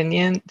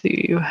opinion do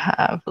you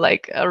have?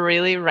 Like a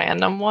really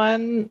random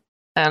one?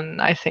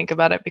 And I think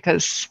about it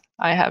because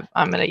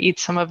I'm going to eat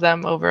some of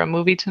them over a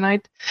movie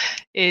tonight.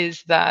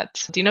 Is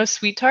that, do you know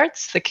Sweet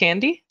Tarts, the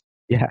candy?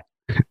 Yeah,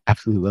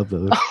 absolutely love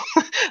those.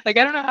 Like,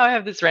 I don't know how I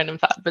have this random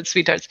thought, but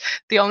Sweet Tarts,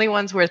 the only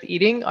ones worth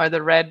eating are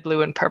the red,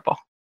 blue, and purple.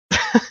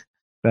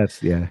 That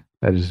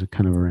is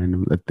kind of a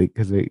random thing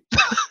because they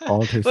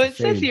all taste Well, the it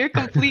says same. here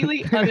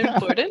completely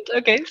unimportant.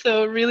 Okay,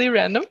 so really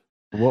random.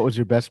 What was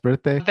your best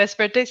birthday? Best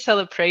birthday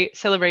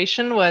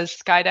celebration was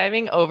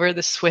skydiving over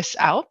the Swiss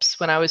Alps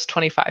when I was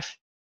 25.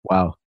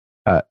 Wow.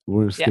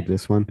 We're gonna skip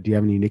this one. Do you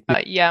have any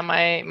nicknames? Yeah,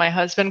 my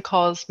husband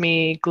calls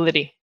me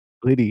Glitty,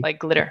 Glitty. like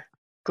glitter,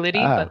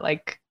 Glitty, but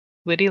like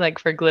Glitty, like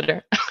for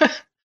glitter.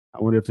 I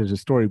wonder if there's a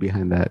story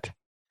behind that.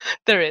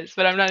 There is,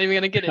 but I'm not even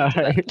gonna get into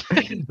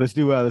that.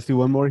 Let's do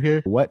one more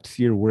here. What's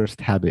your worst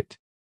habit?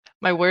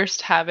 My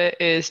worst habit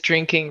is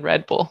drinking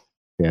Red Bull.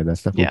 Yeah, that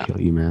stuff will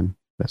kill you, man.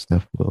 That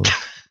stuff will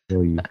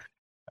kill you.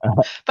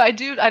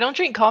 But I don't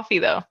drink coffee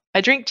though.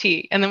 I drink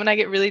tea, and then when I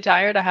get really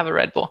tired, I have a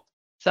Red Bull.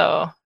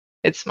 So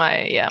it's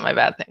my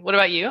bad thing. What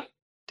about you?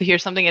 To hear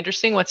something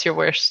interesting, what's your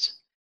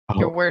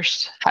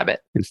worst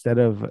habit? Instead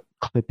of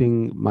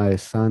clipping my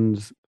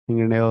son's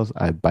fingernails,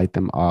 I bite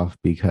them off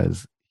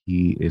because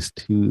he is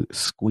too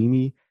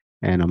squeamy,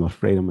 and I'm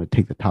afraid I'm going to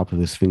take the top of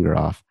his finger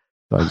off.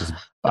 So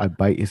I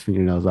bite his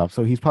fingernails off.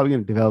 So he's probably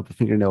going to develop a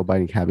fingernail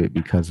biting habit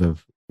because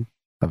of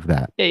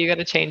that. Yeah, you got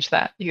to change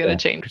that. You got to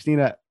change.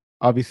 Christina,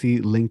 obviously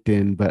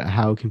LinkedIn, but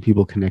how can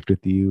people connect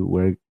with you?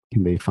 Where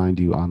can they find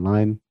you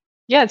online?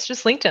 Yeah, it's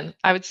just LinkedIn.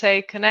 I would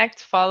say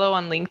connect, follow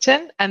on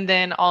LinkedIn, and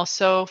then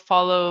also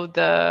follow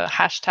the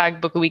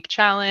hashtag Book a Week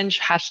Challenge,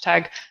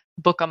 hashtag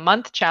Book a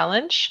Month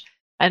Challenge.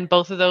 And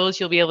both of those,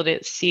 you'll be able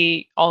to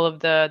see all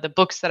of the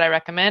books that I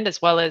recommend,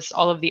 as well as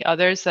all of the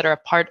others that are a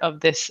part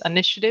of this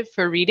initiative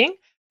for reading.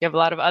 You have a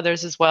lot of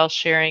others as well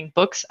sharing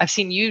books. I've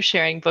seen you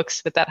sharing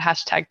books with that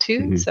hashtag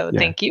too. Mm-hmm. So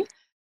thank you.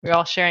 We're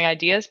all sharing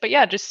ideas. But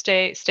yeah, just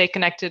stay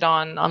connected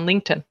on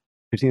LinkedIn.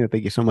 Christina,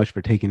 thank you so much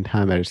for taking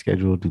time out of your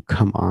schedule to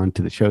come on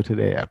to the show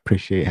today. I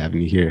appreciate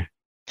having you here.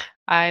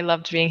 I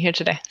loved being here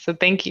today. So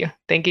thank you.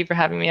 Thank you for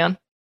having me on.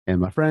 And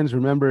my friends,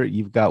 remember,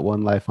 you've got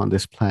one life on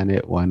this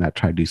planet. Why not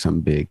try to do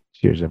something big?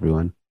 Cheers,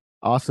 everyone.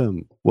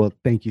 Awesome. Well,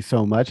 thank you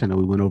so much. I know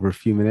we went over a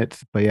few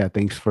minutes, but yeah,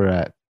 thanks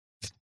for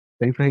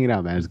hanging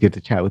out, man. It's good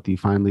to chat with you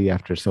finally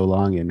after so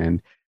long, and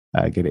then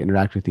get to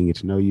interact with you, get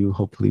to know you.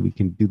 Hopefully we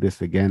can do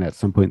this again at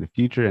some point in the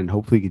future, and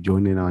hopefully you can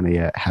join in on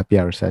a happy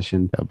hour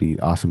session. That'll be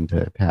awesome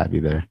to have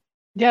you there.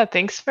 Yeah,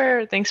 thanks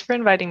for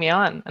inviting me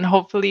on, and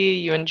hopefully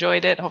you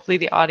enjoyed it. Hopefully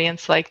the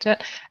audience liked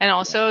it. And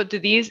also,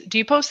 do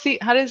you post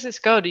how does this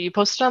go? Do you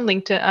post it on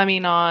LinkedIn? I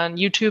mean, on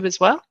YouTube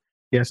as well?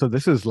 Yeah, so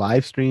this is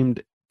live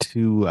streamed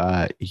to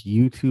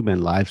YouTube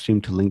and live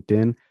streamed to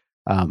LinkedIn.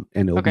 And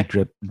it'll be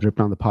dripped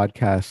on the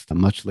podcast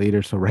much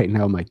later. So right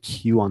now my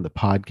queue on the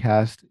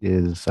podcast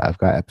is I've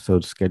got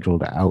episodes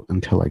scheduled out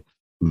until like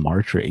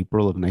March or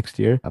April of next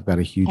year. I've got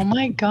a huge... Oh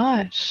my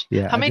gosh.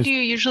 Yeah. How many do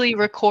you usually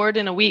record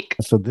in a week?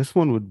 So this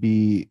one would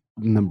be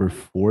number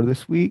 4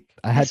 this week.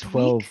 I had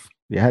 12.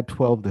 Yeah, I had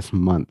 12 this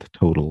month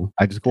total.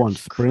 I just go on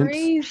sprints.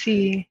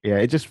 Crazy. Yeah,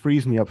 it just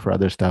frees me up for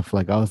other stuff.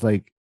 Like I was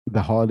like,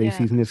 the holiday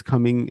season is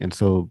coming, and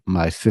so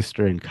my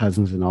sister and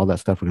cousins and all that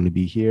stuff are going to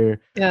be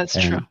here. Yeah, that's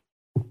true.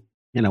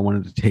 And I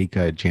wanted to take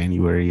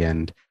January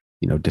and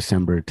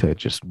December to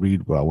just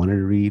read what I wanted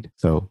to read.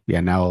 So yeah,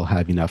 now I'll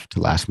have enough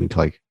to last me to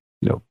like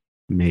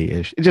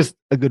May-ish. It's just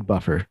a good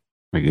buffer.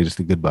 Like it's just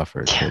a good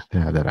buffer to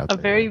have that out there.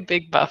 A very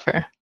big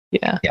buffer.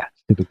 Yeah. Yeah,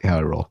 typically how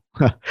I roll.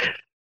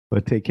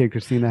 But take care,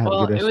 Christina. Have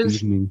a good rest of the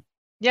evening.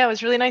 Yeah, it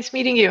was really nice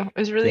meeting you. It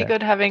was really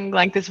good having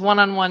like this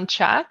one-on-one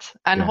chat.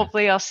 And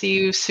hopefully I'll see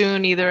you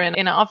soon, either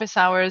in office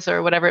hours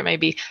or whatever it may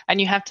be. And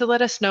you have to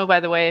let us know, by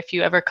the way, if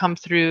you ever come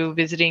through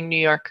visiting New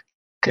York.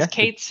 because Yeah.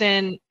 Kate's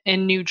in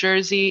New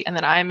Jersey and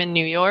then I'm in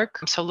New York.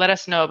 So let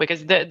us know,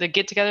 because the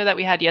get together that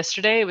we had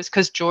yesterday, it was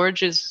because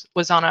George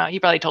was on he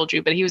probably told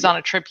you, but he was on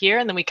a trip here,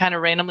 and then we kind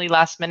of randomly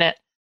last minute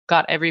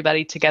got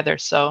everybody together.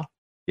 So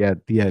Yeah,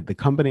 the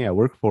company I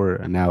work for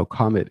now,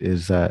 Comet,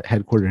 is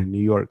headquartered in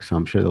New York, so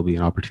I'm sure there'll be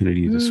an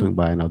opportunity to swing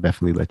by, and I'll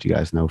definitely let you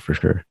guys know for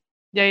sure.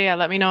 yeah,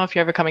 let me know if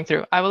you're ever coming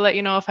through. I will let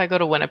you know if I go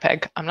to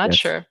Winnipeg. I'm not Yes.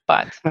 sure,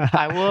 but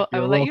I You're will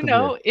let you welcome here.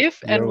 know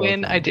if You're and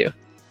when welcome I here. do.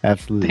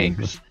 Absolutely.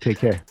 Thanks. Take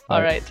care. All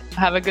Bye. right.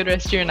 Have a good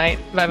rest of your night.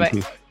 Bye You bye.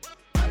 too.